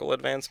technological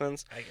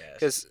advancements. I guess.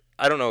 Because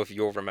I don't know if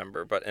you'll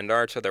remember, but in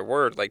Naruto there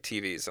were like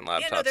TVs and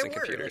laptops and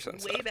computers like,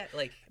 and way stuff. back,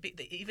 like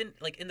even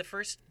like in the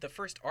first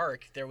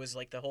arc, there was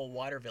like the whole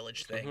water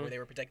village thing where they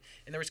were protected,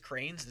 and there was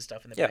cranes and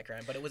stuff in the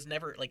background, but it was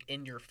never like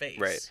in your face.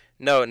 Right.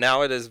 No,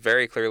 now it is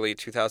very clearly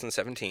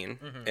 2017,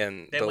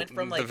 and they went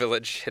from, like, the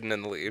village hidden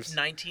in the leaves.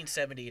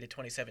 1970 to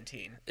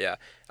 2017. Yeah.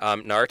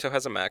 Naruto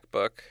has a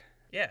MacBook.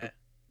 Yeah.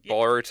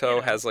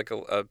 Boruto has like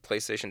a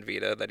PlayStation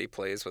Vita that he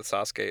plays with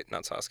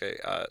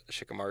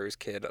Shikamaru's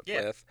kid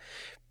with.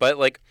 But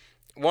like,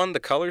 the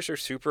colors are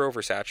super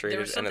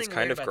oversaturated and it's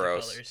kind of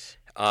gross.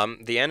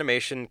 The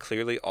animation,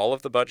 clearly all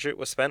of the budget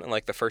was spent in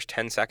like the first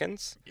 10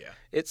 seconds. Yeah.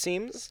 It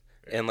seems.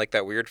 And like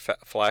that weird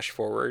flash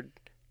forward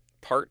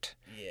part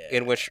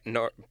in which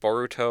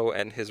Boruto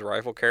and his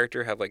rival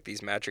character have like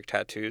these magic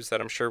tattoos that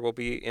I'm sure will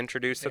be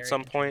introduced at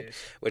some point,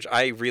 which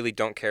I really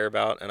don't care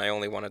about, and I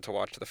only wanted to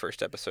watch the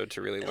first episode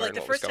to really learn what was going on.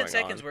 Like the first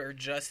 10 seconds were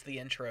just the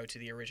intro to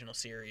the original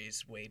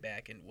series way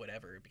back in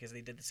whatever, because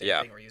they did the same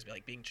thing where he was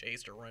like being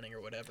chased or running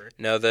or whatever.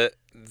 No,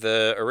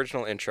 the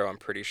original intro, I'm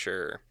pretty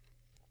sure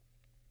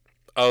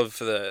of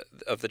the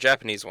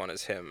Japanese one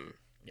is him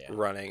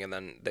running, and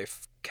then they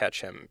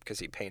catch him because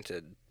he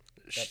painted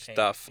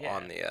stuff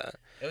on the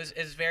it was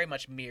very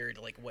much mirrored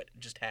like what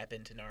just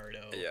happened to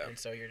Naruto, and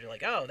so you're just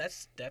like,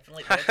 that's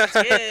definitely that's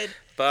kid.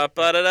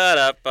 Apple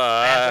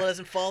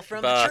doesn't fall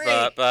from the tree.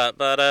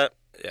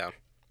 Yeah, it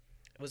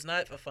was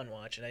not a fun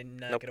watch, and I'm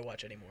not gonna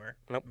watch anymore.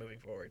 Moving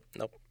forward.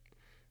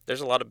 There's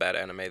a lot of bad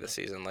anime this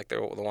season, like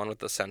the one with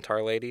the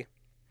centaur lady.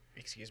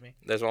 Excuse me.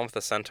 There's one with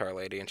the centaur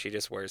lady, and she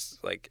just wears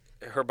like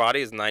her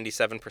body is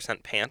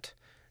 97% pant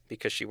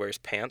because she wears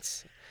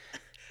pants.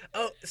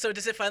 Oh, so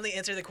does it finally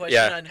answer the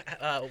question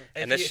on?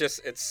 And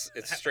it's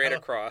straight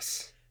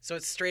across. So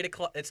it's straight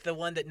across. It's the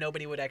one that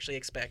nobody would actually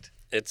expect.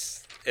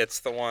 It's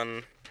the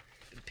one.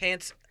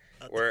 Pants.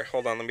 Where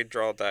hold on, let me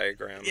draw a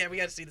diagram. Yeah, we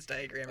got to see this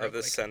diagram of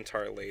the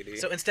centaur lady.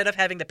 So instead of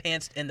having the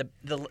pants in the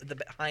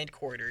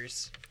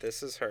hindquarters.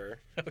 This is her.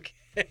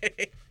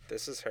 Okay.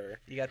 This is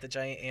her. You got the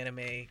giant anime.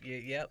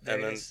 Yep. There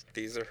and then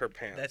these are her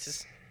pants. That's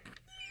just.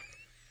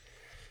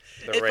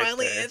 It right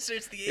finally there.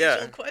 Answers the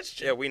age-old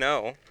question. Yeah, we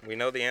know. We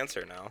know the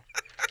answer now.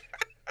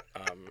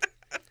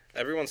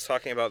 Everyone's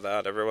talking about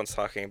that. Everyone's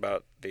talking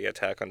about the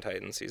Attack on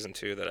Titan Season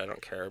 2 that I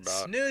don't care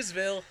about.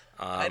 Snoozeville.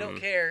 I don't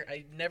care.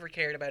 I never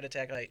cared about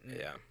Attack on Titan.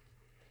 Yeah.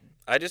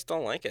 I just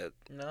don't like it.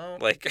 No.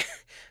 Like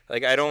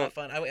I don't... It's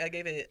not fun. I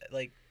gave it,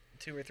 like,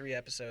 2 or 3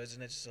 episodes,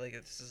 and it's just like,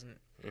 this isn't...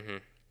 Mm-hmm.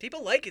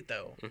 People like it,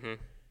 though. Mm-hmm.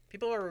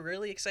 People are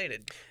really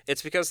excited.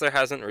 It's because there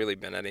hasn't really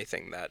been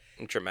anything that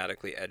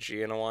dramatically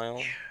edgy in a while.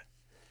 Yeah.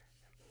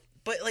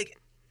 But like,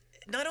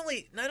 not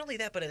only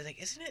that, but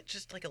like, isn't it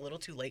just like a little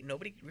too late?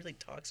 Nobody really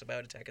talks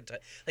about Attack on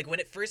Titan. Like when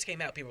it first came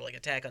out, people were like,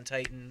 "Attack on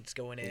Titan's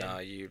going in." No,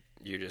 you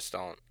just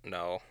don't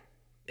know.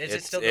 It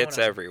still going on? It's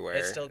everywhere.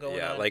 It's still going on.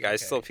 Yeah, like I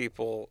still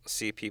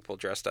see people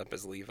dressed up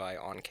as Levi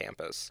on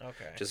campus.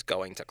 Okay. Just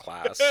going to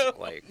class.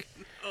 Like,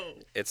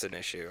 it's an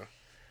issue.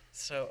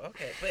 So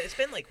okay, but it's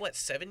been like what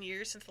 7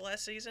 years since the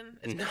last season?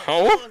 It's been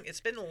it's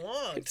been a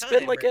long It's time.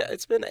 Been like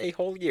it's been a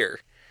whole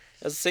year,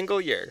 a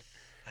single year.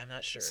 I'm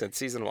not sure. Since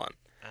season 1.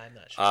 I'm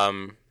not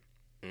sure.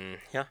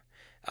 Yeah.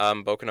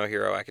 Boku no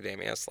Hero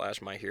Academia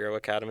 / My Hero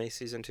Academy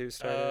Season 2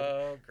 started.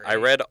 Oh, great. I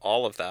read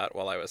all of that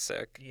while I was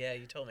sick. Yeah,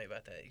 you told me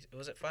about that.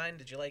 Was it fine?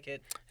 Did you like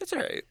it? It's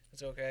alright.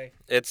 It's okay.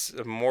 It's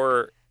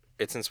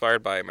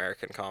inspired by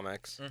American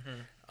comics.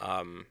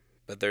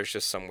 But there's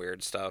just some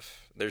weird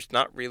stuff. There's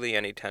not really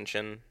any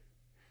tension.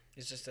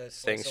 It's just a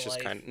things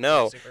just kind of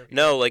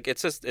no, like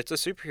it's a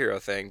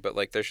superhero thing, but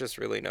like there's just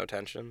really no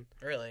tension.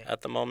 Really?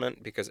 At the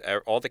moment, because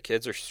all the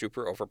kids are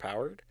super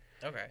overpowered.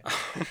 Okay.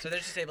 So they're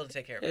just able to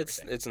take care of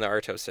everything. It's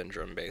Naruto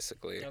syndrome,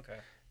 basically. Okay.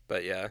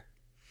 But yeah,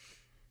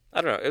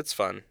 I don't know. It's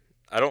fun.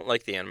 I don't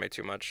like the anime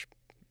too much.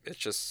 It's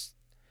just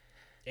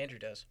Andrew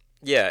does.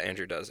 Yeah,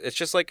 Andrew does. It's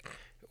just like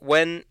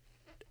when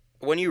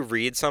you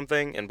read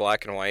something in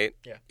black and white,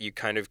 you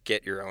kind of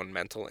get your own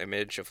mental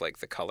image of like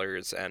the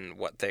colors and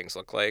what things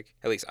look like.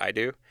 At least I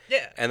do.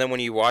 Yeah. And then when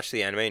you watch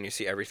the anime and you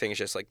see everything is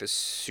just like this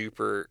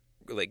super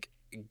like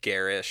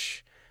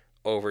garish,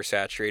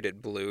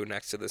 oversaturated blue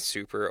next to the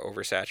super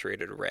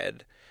oversaturated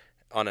red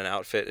on an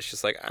outfit, it's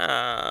just like,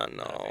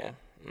 no,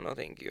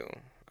 thank you.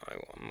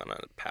 I'm gonna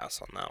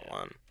pass on that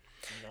one.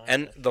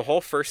 And the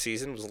whole first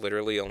season was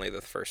literally only the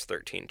first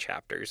 13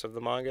 chapters of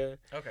the manga.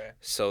 Okay.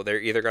 So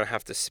they're either going to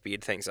have to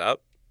speed things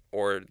up,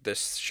 or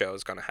this show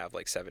is going to have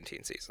like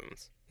 17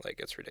 seasons. Like,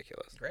 it's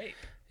ridiculous. Great.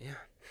 Yeah.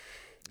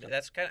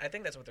 I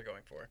think that's what they're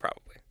going for.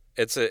 Probably.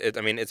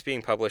 I mean, it's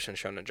being published in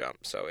Shonen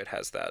Jump, so it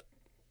has that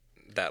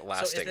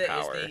lasting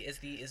power. Is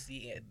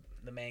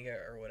the manga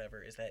or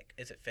whatever, is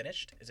it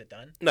finished? Is it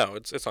done? No,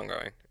 it's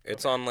ongoing.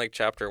 It's on like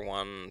chapter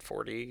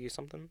 140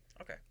 something.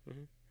 Okay.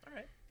 All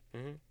right.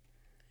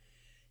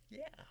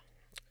 Yeah.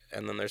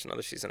 And then there's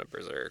another season of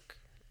Berserk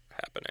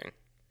happening.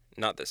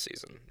 Not this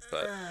season,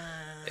 but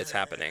it's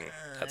happening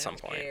at some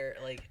point.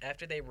 Like,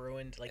 after they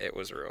ruined, like... It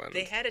was ruined.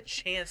 They had a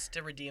chance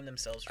to redeem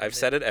themselves from I've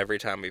said it every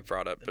time we've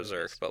brought up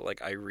Berserk, but,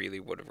 like, I really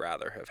would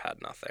rather have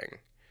had nothing.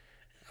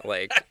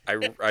 Like, I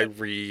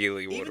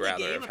really would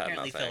rather have had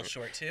nothing. Apparently fell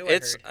short, too,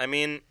 I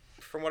mean,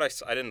 from what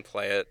I didn't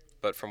play it,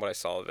 but from what I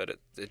saw of it,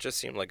 it just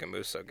seemed like a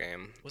Muso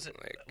game. Was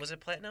it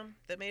Platinum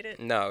that made it?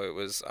 No, it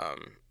was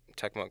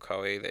Tecmo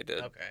Koei. They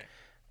did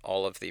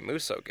all of the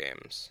Muso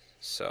games.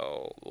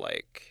 So,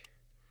 like,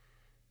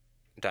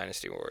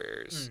 Dynasty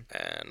Warriors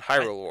and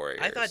Hyrule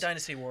Warriors. I thought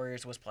Dynasty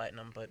Warriors was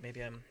Platinum, but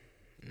maybe I'm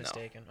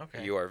mistaken. No,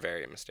 okay. You are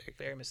very mistaken.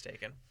 Very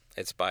mistaken.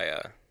 It's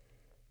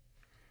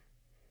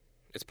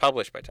it's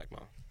published by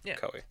Tecmo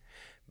Koei,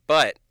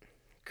 but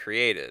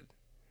created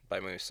by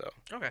Muso.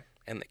 Okay.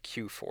 And the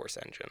Q-Force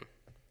engine.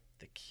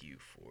 The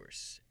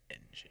Q-Force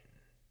engine.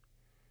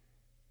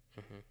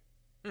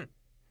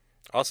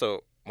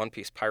 Also, One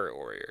Piece Pirate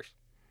Warriors.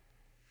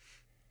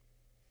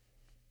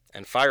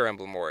 And Fire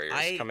Emblem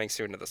Warriors coming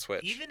soon to the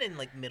Switch. Even in,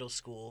 like, middle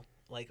school,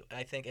 like,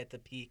 I think at the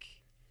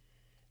peak...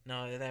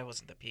 No, that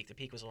wasn't the peak. The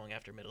peak was long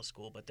after middle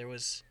school, but there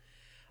was...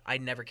 I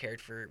never cared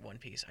for One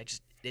Piece.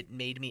 It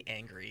made me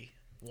angry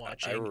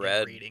watching and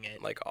reading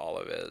it. Like, all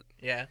of it.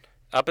 Yeah.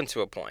 Up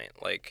until a point.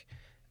 Like,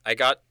 I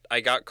got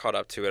caught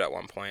up to it at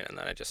one point, and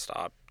then I just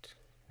stopped.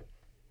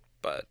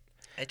 But...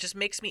 It just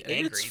makes me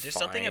angry. There's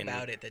something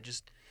about it that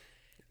just...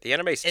 The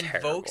anime's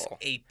invokes terrible.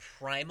 A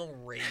primal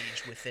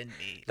rage within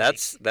me.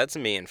 That's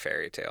me and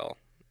Fairy Tail.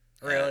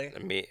 Really?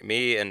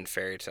 Me and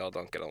Fairy Tail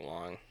don't get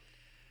along.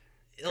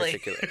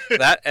 Particularly.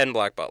 That and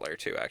Black Butler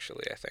too.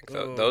 Actually, I think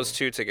those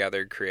two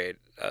together create.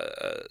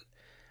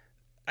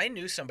 I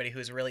knew somebody who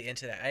was really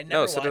into that. I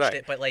never watched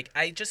it, but like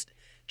I just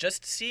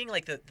seeing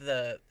like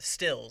the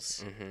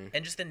stills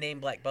and just the name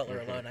Black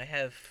Butler alone,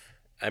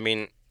 I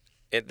mean,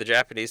 the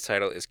Japanese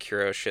title is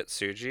Kuro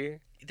Shitsuji.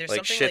 There's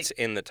like shit's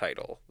in the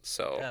title,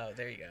 so. Oh,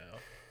 there you go.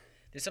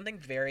 There's something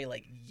very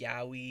like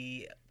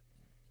yaoi,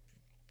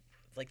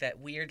 like that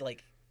weird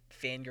like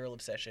fangirl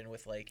obsession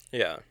with like.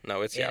 Yeah,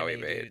 no, it's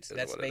yaoi bait.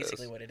 That's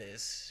basically what it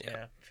is.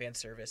 Yeah, fan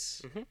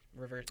service.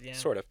 Revert. Yeah.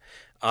 Sort of.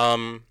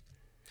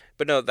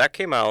 But no, that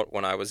came out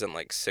when I was in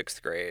like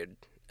 6th grade,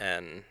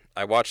 and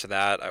I watched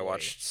that. I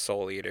watched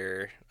Soul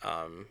Eater,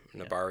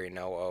 Nabari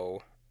no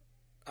O.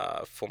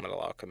 Full Metal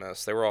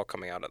Alchemist. They were all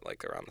coming out at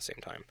like around the same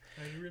time.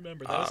 I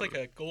remember that was like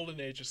a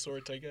golden age of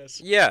sorts, I guess.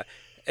 Yeah,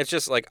 it's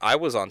just like I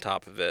was on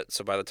top of it,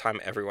 so by the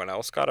time everyone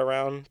else got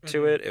around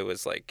to it, it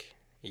was like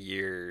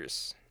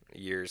years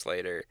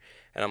later,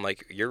 and I'm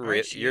like,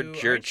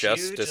 you're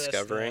just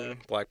discovering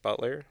Black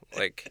Butler,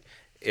 like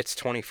it's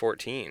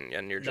 2014,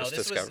 and you're just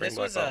discovering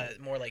Black Butler. This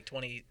was more like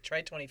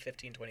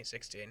 2015,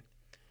 2016.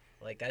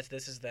 Like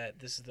this is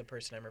the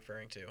person I'm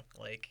referring to.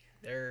 Like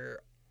they're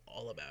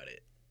all about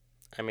it.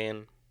 I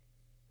mean,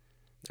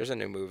 there's a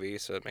new movie,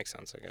 so it makes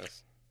sense, I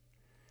guess.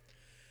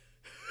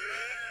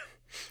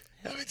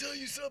 Let me tell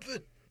you something.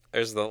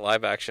 There's the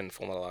live-action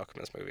Full Metal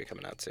Alchemist movie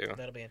coming out, too.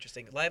 That'll be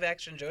interesting.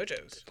 Live-action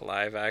JoJo's.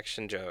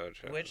 Live-action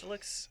JoJo. Which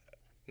looks...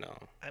 No.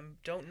 I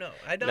don't know.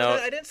 I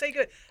didn't say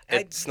good.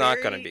 It's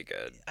not going to be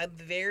good. I'm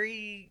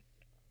very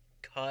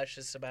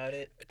cautious about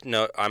it.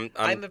 No, I'm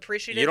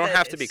appreciative. You don't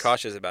have to be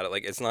cautious about it.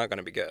 Like, it's not going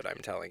to be good,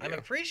 I'm telling you. I'm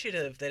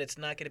appreciative that it's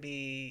not going to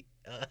be...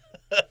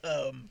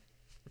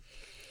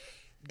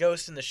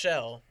 Ghost in the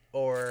Shell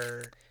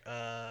or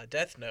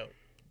Death Note,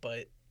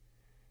 but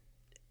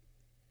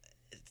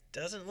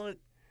doesn't look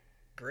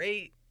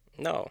great.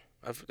 No,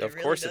 of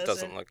really course it doesn't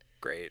doesn't. look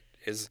great.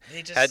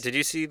 They just Did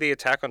you see the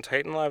Attack on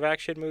Titan live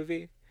action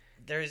movie?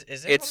 is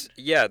It's one?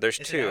 yeah. There's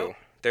Is it two. out?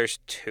 There's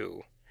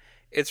two.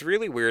 It's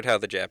really weird how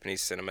the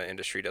Japanese cinema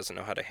industry doesn't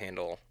know how to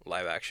handle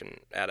live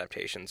action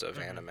adaptations of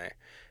anime.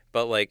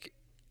 But like,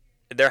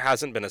 there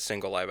hasn't been a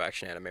single live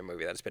action anime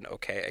movie that's been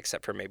okay,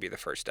 except for maybe the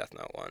first Death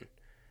Note one.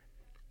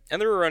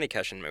 And the Rurouni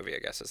Kenshin movie, I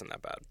guess, isn't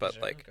that bad.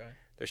 But like, Okay.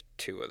 there's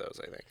two of those,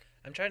 I think.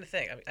 I'm trying to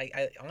think.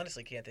 I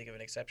honestly can't think of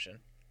an exception.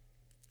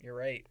 You're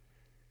right.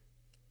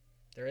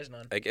 There is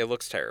none. Like, it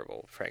looks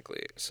terrible,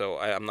 frankly. So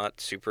I'm not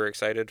super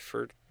excited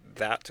for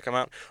that to come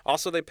out.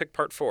 Also, they picked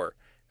Part 4,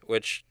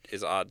 which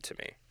is odd to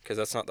me, because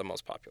that's not the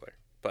most popular.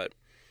 But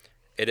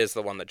it is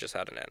the one that just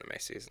had an anime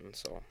season,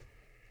 so...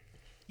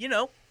 You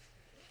know.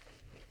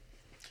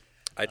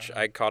 I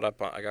got caught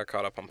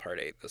up on Part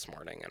 8 this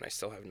morning, and I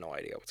still have no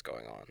idea what's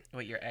going on.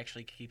 Wait, you're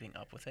actually keeping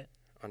up with it?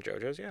 On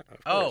JoJo's, yeah, of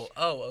Oh,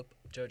 course.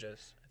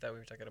 JoJo's. I thought we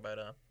were talking about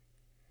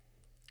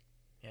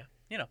yeah.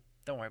 You know,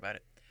 don't worry about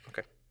it.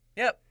 Okay.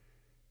 Yep.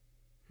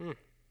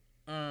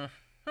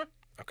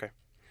 Okay.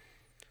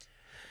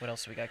 What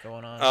else do we got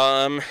going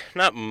on?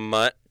 Not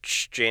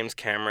much. James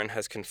Cameron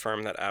has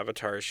confirmed that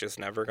Avatar is just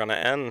never gonna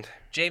end.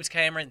 James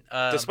Cameron.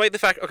 Despite the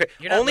fact,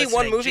 You're not only one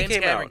listening. movie James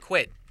came Cameron,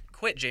 out.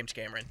 Quit, James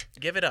Cameron.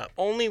 Give it up.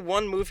 Only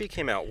one movie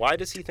came out. Why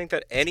does he think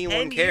that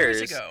anyone 10 cares?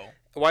 years ago.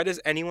 Why does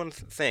anyone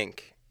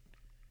think?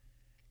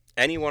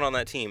 Anyone on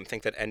that team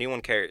think that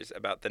anyone cares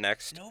about the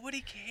next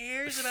Nobody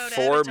cares about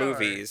four Avatar.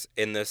 movies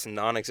in this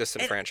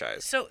non-existent And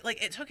franchise? So,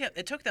 like, it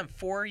took them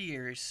 4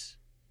 years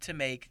to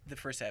make the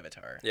first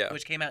Avatar, Yeah.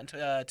 which came out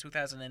in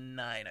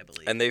 2009, I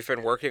believe. And they've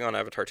been working on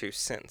Avatar 2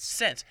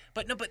 since.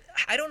 But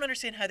I don't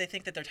understand how they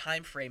think that their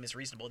time frame is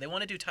reasonable. They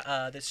want to do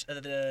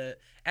the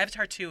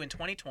Avatar 2 in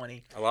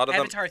 2020, A lot of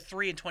them, Avatar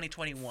 3 in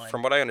 2021.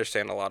 from what I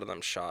understand, a lot of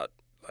them shot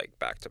like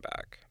back to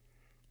back,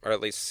 or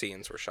at least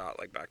scenes were shot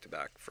like back to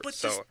back. But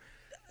So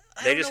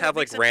I they don't just know have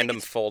what like makes them think random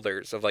it's-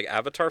 folders of like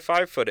Avatar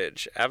 5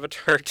 footage,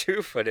 Avatar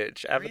 2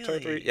 footage, Avatar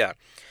 3, Really? yeah,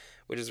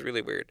 which is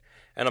really weird.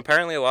 And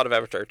apparently a lot of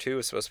Avatar 2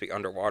 is supposed to be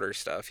underwater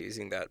stuff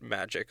using that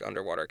magic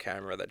underwater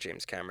camera that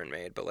James Cameron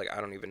made, but like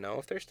I don't even know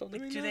if they're still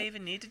doing Do that. they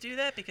even need to do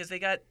that? Because they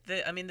got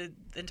the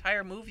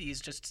entire movie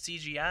is just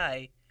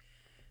CGI.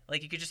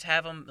 Like, you could just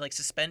have them like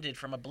suspended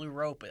from a blue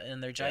rope in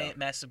their giant,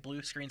 massive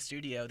blue screen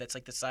studio that's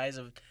like the size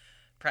of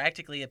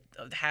practically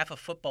half a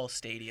football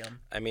stadium.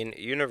 I mean,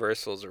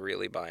 Universal's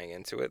really buying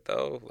into it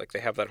though. Like they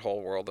have that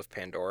whole world of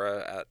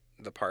Pandora at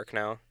the park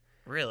now.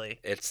 Really?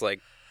 It's like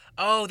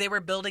Oh, they were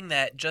building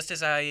that just as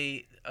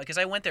because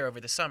I went there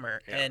over the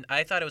summer, and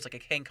I thought it was like a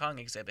King Kong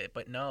exhibit,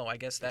 but no, I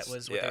guess that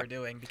was what they were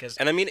doing because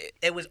and I mean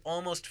it was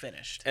almost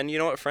finished. and you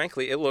know what,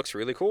 frankly, it looks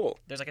really cool.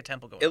 There's like a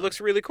temple going on. It looks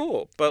really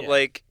cool, but Yeah.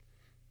 like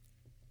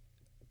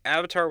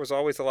Avatar was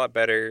always a lot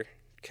better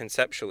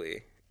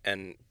conceptually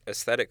and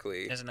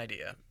aesthetically as an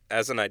idea.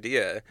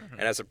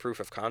 And as a proof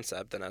of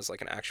concept than as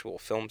like an actual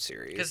film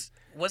series. Because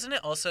wasn't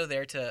it also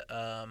there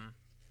to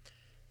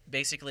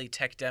basically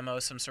tech demo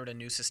some sort of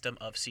new system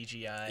of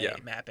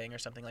CGI mapping or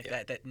something like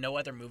that no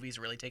other movie's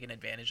really taken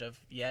advantage of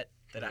yet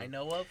that I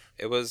know of?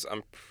 It was,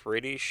 I'm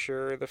pretty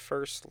sure, the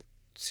first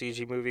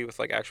CG movie with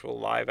like actual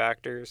live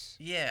actors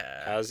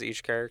Yeah. as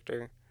each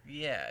character.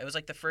 Yeah, it was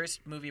like the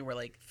first movie where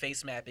like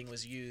face mapping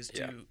was used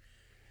Yeah. to.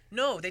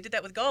 No, they did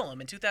that with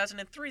Gollum in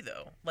 2003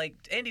 though. Like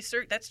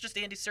that's just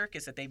Andy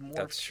Serkis that they morphed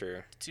That's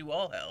true. to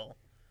all hell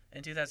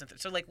in 2003.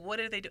 So like, what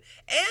did they do?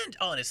 And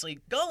honestly,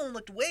 Gollum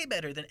looked way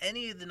better than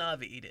any of the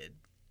Na'vi did.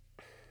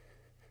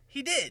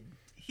 He did.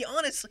 He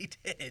honestly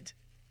did.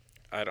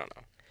 I don't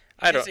know.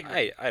 I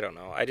disagree. I don't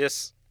know.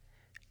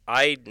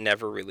 I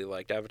never really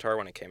liked Avatar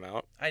when it came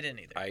out. I didn't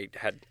either.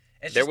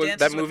 There It's just was Dances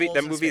that with movie. Wolves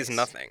That in movie is Space.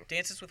 nothing.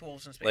 Dances with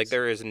Wolves in Space. Like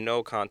there is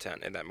no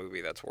content in that movie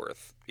that's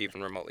worth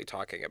even remotely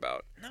talking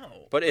about.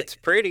 No. But it's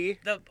pretty.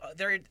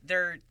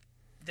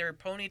 Their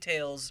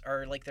ponytails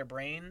are like their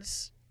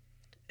brains,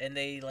 and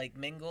they like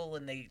mingle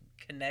and they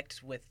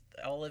connect with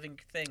all living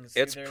things.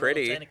 It's through their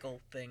pretty. little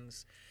tentacle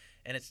things,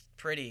 and it's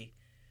pretty.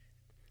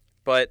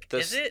 But the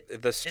Is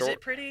it? the story. Is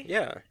it pretty?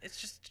 Yeah. It's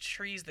just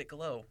trees that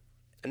glow.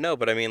 No,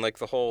 but I mean, like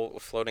the whole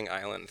floating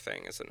island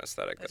thing is an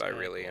aesthetic That's that I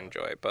kinda really cool.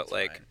 enjoy. But That's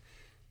like, fine.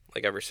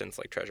 like ever since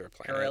like Treasure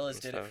Planet. Gorillas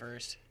and did stuff, it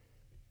first.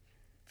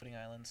 Floating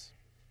Islands.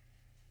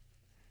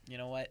 You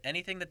know what?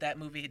 Anything that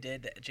movie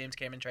did that James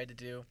Cameron tried to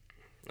do,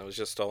 It was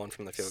just stolen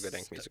from the Feel Good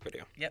Inc. music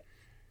video. Yep.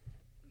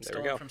 There we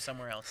stolen go. from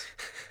somewhere else.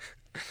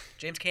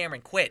 James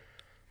Cameron, quit.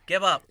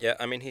 Give up. Yeah,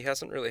 I mean, he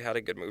hasn't really had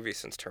a good movie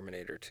since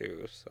Terminator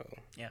 2, so.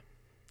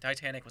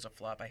 Titanic was a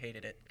flop. I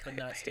hated it. Could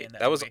not stand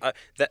that. That was movie.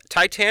 that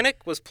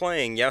Titanic was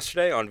playing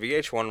yesterday on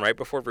VH1 right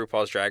before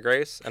RuPaul's Drag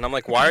Race, and I'm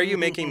like, why are you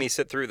making me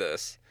sit through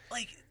this?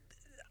 Like,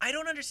 I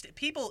don't understand.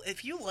 People,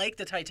 if you like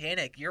the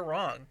Titanic, you're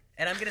wrong,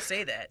 and I'm gonna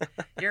say that.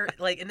 You're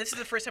like, and this is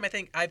the first time I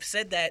think I've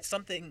said that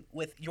something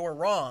with "you're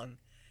wrong"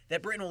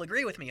 that Britain will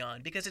agree with me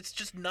on because it's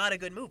just not a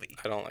good movie.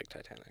 I don't like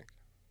Titanic.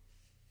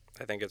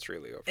 I think it's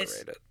really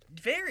overrated. It's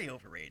very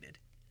overrated.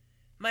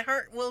 My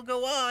heart will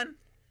go on.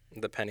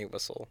 The penny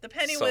whistle. The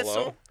penny Solo.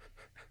 whistle.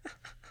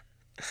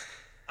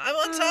 I'm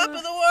on top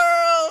of the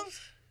world.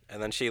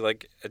 And then she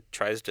like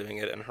tries doing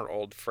it in her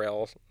old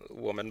frail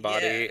woman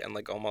body and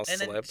like almost and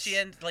slips. Then she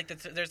ends like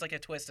there's like a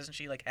twist. Doesn't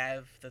she like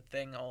have the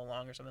thing all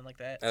along or something like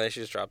that? And then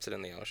she just drops it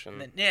in the ocean.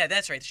 Then, yeah,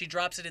 that's right. She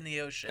drops it in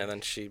the ocean. And then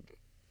she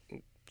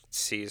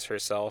sees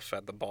herself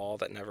at the ball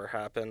that never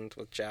happened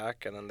with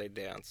Jack, and then they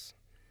dance.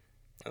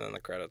 And then the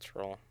credits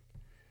roll.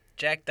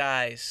 Jack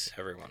dies.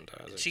 Everyone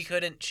dies. She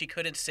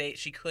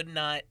could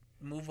not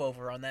move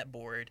over on that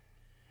board.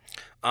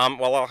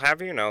 Well, I'll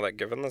have you know that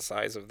given the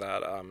size of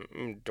that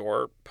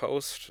door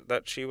post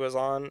that she was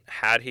on,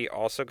 had he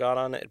also got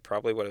on it, it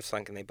probably would have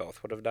sunk and they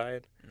both would have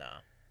died. No,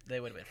 they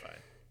would have been fine.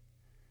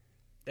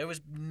 There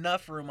was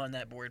enough room on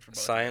that board for both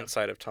Science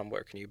side of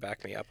Tumblr, can you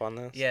back me up on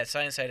this? Yeah,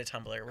 Science side of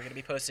Tumblr. We're going to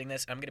be posting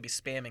this. I'm going to be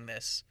spamming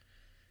this.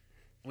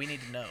 We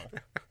need to know.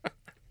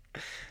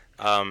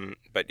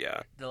 But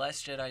yeah. The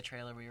Last Jedi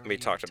trailer we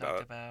talked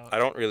about. I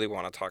don't really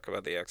want to talk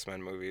about the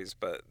X-Men movies,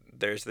 but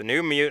there's the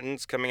New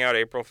Mutants coming out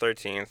April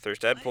 13th. There's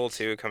Deadpool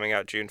 2 coming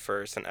out June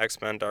 1st, and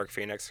X-Men Dark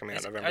Phoenix coming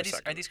out November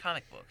 2nd. Are these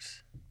comic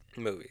books?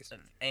 Movies.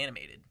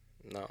 Animated?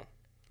 No.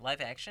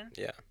 Live action?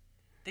 Yeah.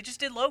 They just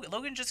did Logan.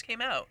 Logan just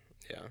came out.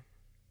 Yeah.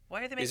 Why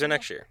are they making These are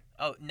next year.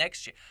 Oh,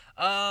 next year.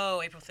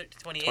 Oh, April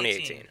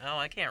 2018. Oh,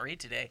 I can't read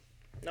today.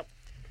 Nope.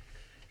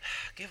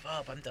 Give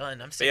up. I'm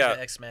done. I'm sick of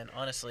the X-Men,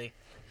 honestly.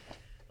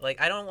 Like,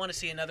 I don't want to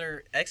see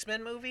another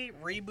X-Men movie,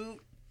 reboot,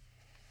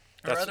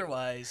 or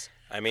otherwise.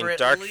 I mean,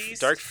 Dark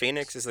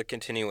Phoenix is the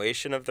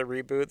continuation of the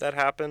reboot that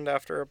happened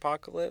after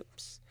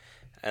Apocalypse.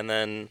 And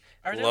then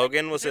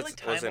Logan was in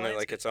it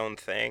like its own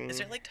thing. Is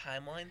there like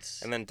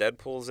timelines? And then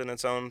Deadpool's in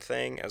its own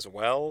thing as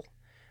well.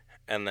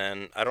 And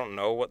then I don't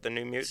know what the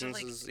New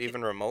Mutants is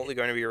even remotely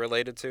going to be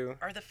related to.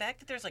 Are the fact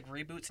that there's like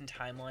reboots and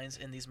timelines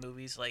in these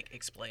movies like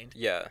explained?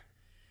 Yeah.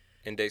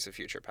 In Days of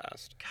Future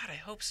Past. God, I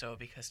hope so,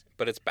 because...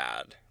 But it's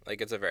bad.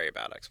 Like, it's a very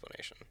bad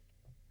explanation.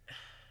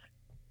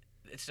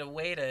 It's a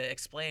way to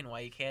explain why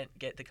you can't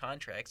get the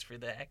contracts for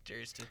the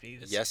actors to be...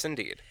 Yes,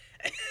 indeed.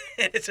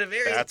 It's a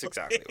very... That's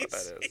exactly what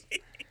that is.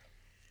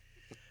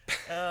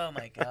 Oh,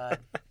 my God.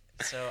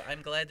 So,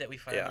 I'm glad that we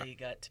finally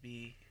got to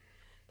be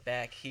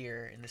back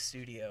here in the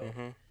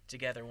studio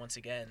together once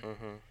again.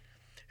 Mm-hmm.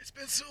 It's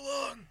been so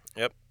long.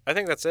 Yep. I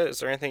think that's it. Is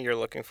there anything you're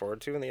looking forward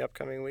to in the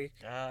upcoming week?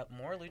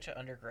 More Lucha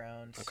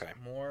Underground. Okay.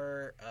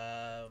 More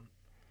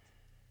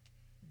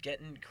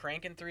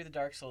cranking through the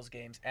Dark Souls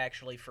games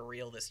actually for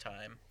real this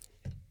time.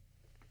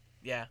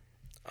 Yeah.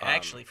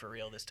 Actually for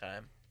real this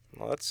time.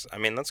 Well, that's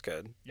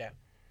good. Yeah.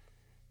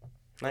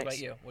 Nice. What about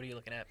you? What are you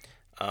looking at?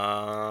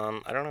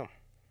 I don't know.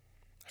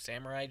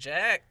 Samurai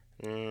Jack?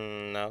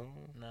 No.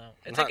 No.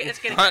 It's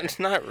getting better.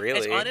 Not really.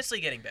 It's honestly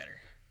getting better.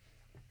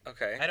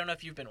 Okay. I don't know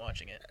if you've been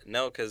watching it.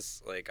 No,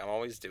 because like I'm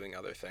always doing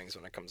other things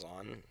when it comes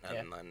on,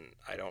 and then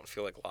I don't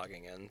feel like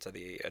logging into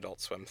the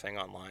Adult Swim thing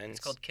online. It's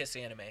called Kiss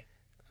Anime.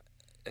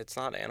 It's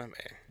not anime.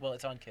 Well,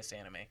 it's on Kiss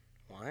Anime.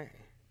 Why?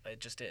 It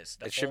just is.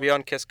 It should be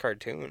on Kiss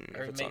Cartoon.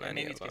 Or if it's on any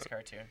maybe of it's Kiss them.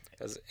 Cartoon.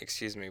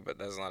 Excuse me, but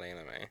that's not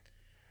anime.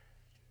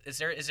 Is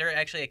there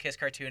actually a Kiss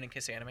Cartoon and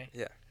Kiss Anime?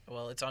 Yeah.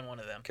 Well, it's on one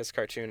of them. Kiss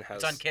Cartoon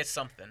has... It's on Kiss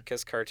something.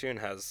 Kiss Cartoon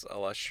has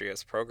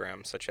illustrious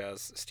programs such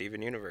as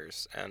Steven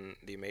Universe and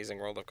The Amazing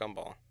World of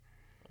Gumball.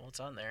 Well, it's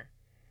on there.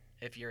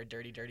 If you're a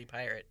dirty, dirty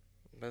pirate.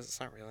 But it's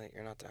not really...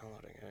 You're not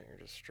downloading it. You're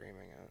just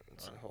streaming it.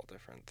 It's a whole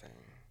different thing.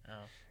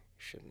 Oh. You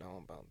should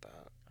know about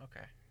that.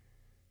 Okay.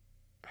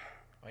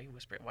 Why are you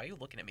whispering? Why are you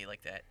looking at me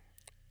like that?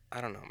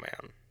 I don't know,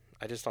 man.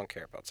 I just don't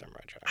care about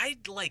Samurai Jack. I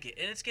like it,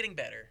 and it's getting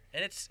better,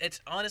 and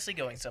it's honestly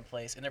going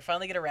someplace, and they're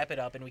finally gonna wrap it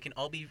up, and we can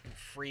all be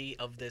free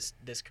of this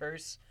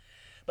curse.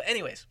 But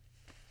anyways,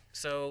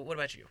 so what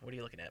about you? What are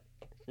you looking at?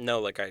 No,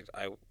 like I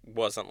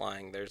wasn't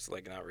lying. There's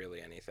like not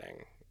really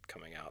anything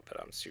coming out that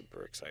I'm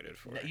super excited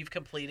for. You've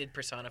completed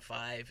Persona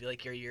 5.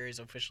 Like your year is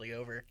officially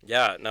over.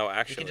 Yeah, no,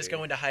 actually. You can just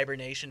go into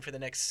hibernation for the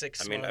next 6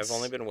 months. I mean, I've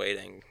only been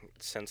waiting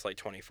since like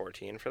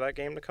 2014 for that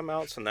game to come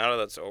out. So now that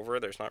that's over,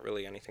 there's not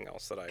really anything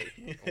else that I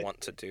want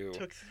to do.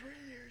 Took 3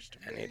 years to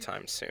make.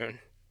 Anytime soon.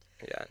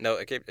 Yeah, no,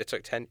 it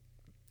took 10.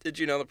 Did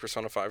you know that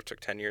Persona 5 took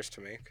 10 years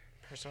to make?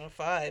 Persona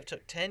 5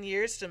 took 10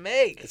 years to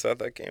make. Is that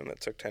game that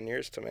took 10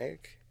 years to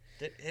make?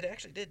 It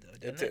actually did, though,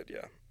 didn't it? It did,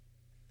 yeah.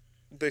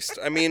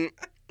 I mean,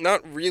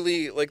 not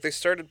really. Like, they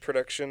started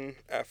production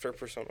after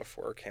Persona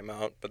 4 came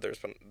out, but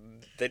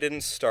they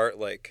didn't start,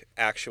 like,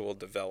 actual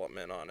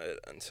development on it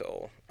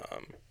until,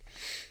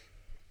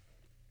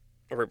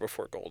 right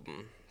before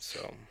Golden,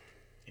 so.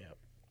 Yeah.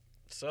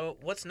 So,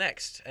 what's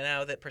next? And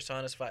now that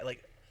Persona's 5,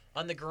 like,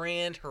 on the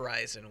grand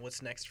horizon,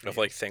 what's next for you? Of,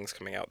 like, things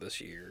coming out this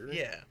year?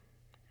 Yeah.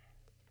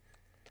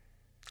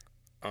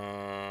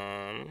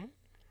 I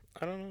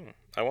don't know.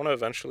 I want to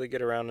eventually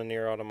get around to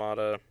Nier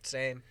Automata.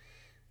 Same.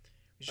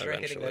 We should try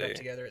getting that up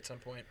together at some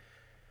point.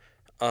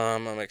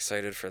 I'm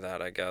excited for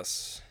that, I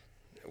guess,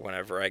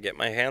 whenever I get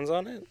my hands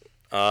on it.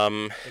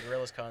 The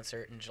Gorillaz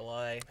concert in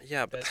July.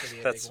 Yeah, but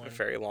that's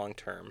very long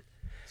term.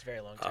 It's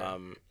very long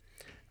term.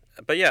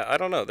 But yeah, I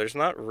don't know. There's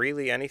not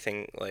really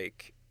anything,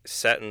 like,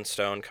 set in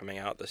stone coming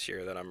out this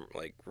year that I'm,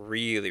 like,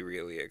 really,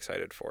 really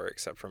excited for,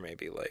 except for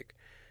maybe, like,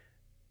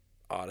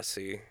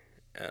 Odyssey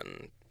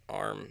and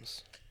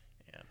ARMS.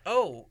 Yeah.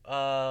 Oh,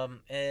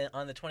 and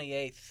on the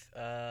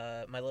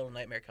 28th, My Little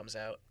Nightmare comes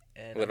out.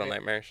 And Little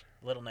Nightmares.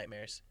 Little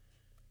Nightmares.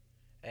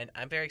 And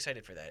I'm very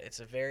excited for that. It's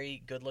a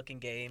very good-looking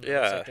game. Yeah,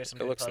 looks like there's some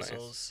it good looks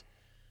puzzles.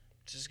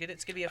 It's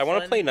gonna be a I want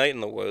to fun... play Night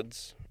in the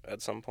Woods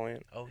at some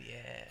point. Oh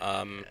yeah.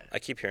 I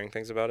keep hearing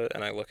things about it,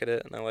 and I look at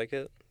it, and I like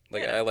it.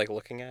 Like Yeah. I like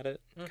looking at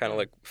it, kind of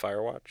like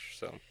Firewatch.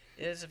 So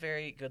it is a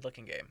very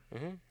good-looking game.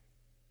 Mhm.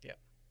 Yeah.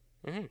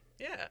 Mhm.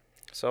 Yeah.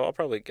 So I'll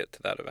probably get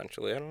to that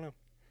eventually. I don't know.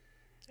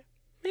 Yeah.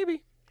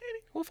 Maybe.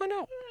 We'll find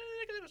out.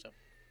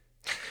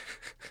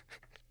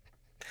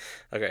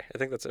 Okay, I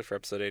think that's it for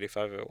episode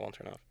 85 of It Won't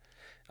Turn Off.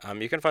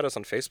 You can find us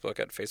on Facebook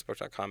at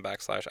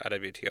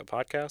facebook.com/IWTO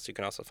podcast. You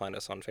can also find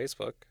us on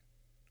Facebook,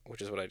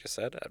 which is what I just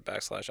said, at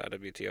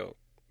 /IWTO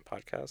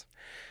podcast.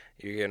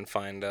 You can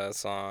find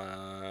us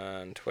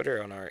on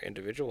Twitter, on our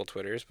individual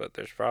Twitters, but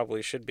there's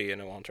probably should be an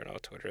It Won't Turn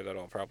Off Twitter that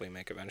I'll probably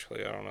make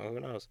eventually. I don't know. Who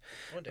knows?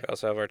 One day. We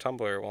also have our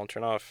Tumblr, It Won't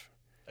Turn Off,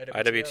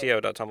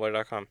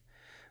 IWTO.tumblr.com.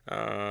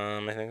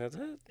 I think that's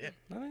it. Yeah.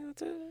 I think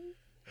that's it.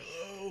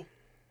 Hello.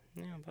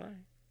 Yeah, bye.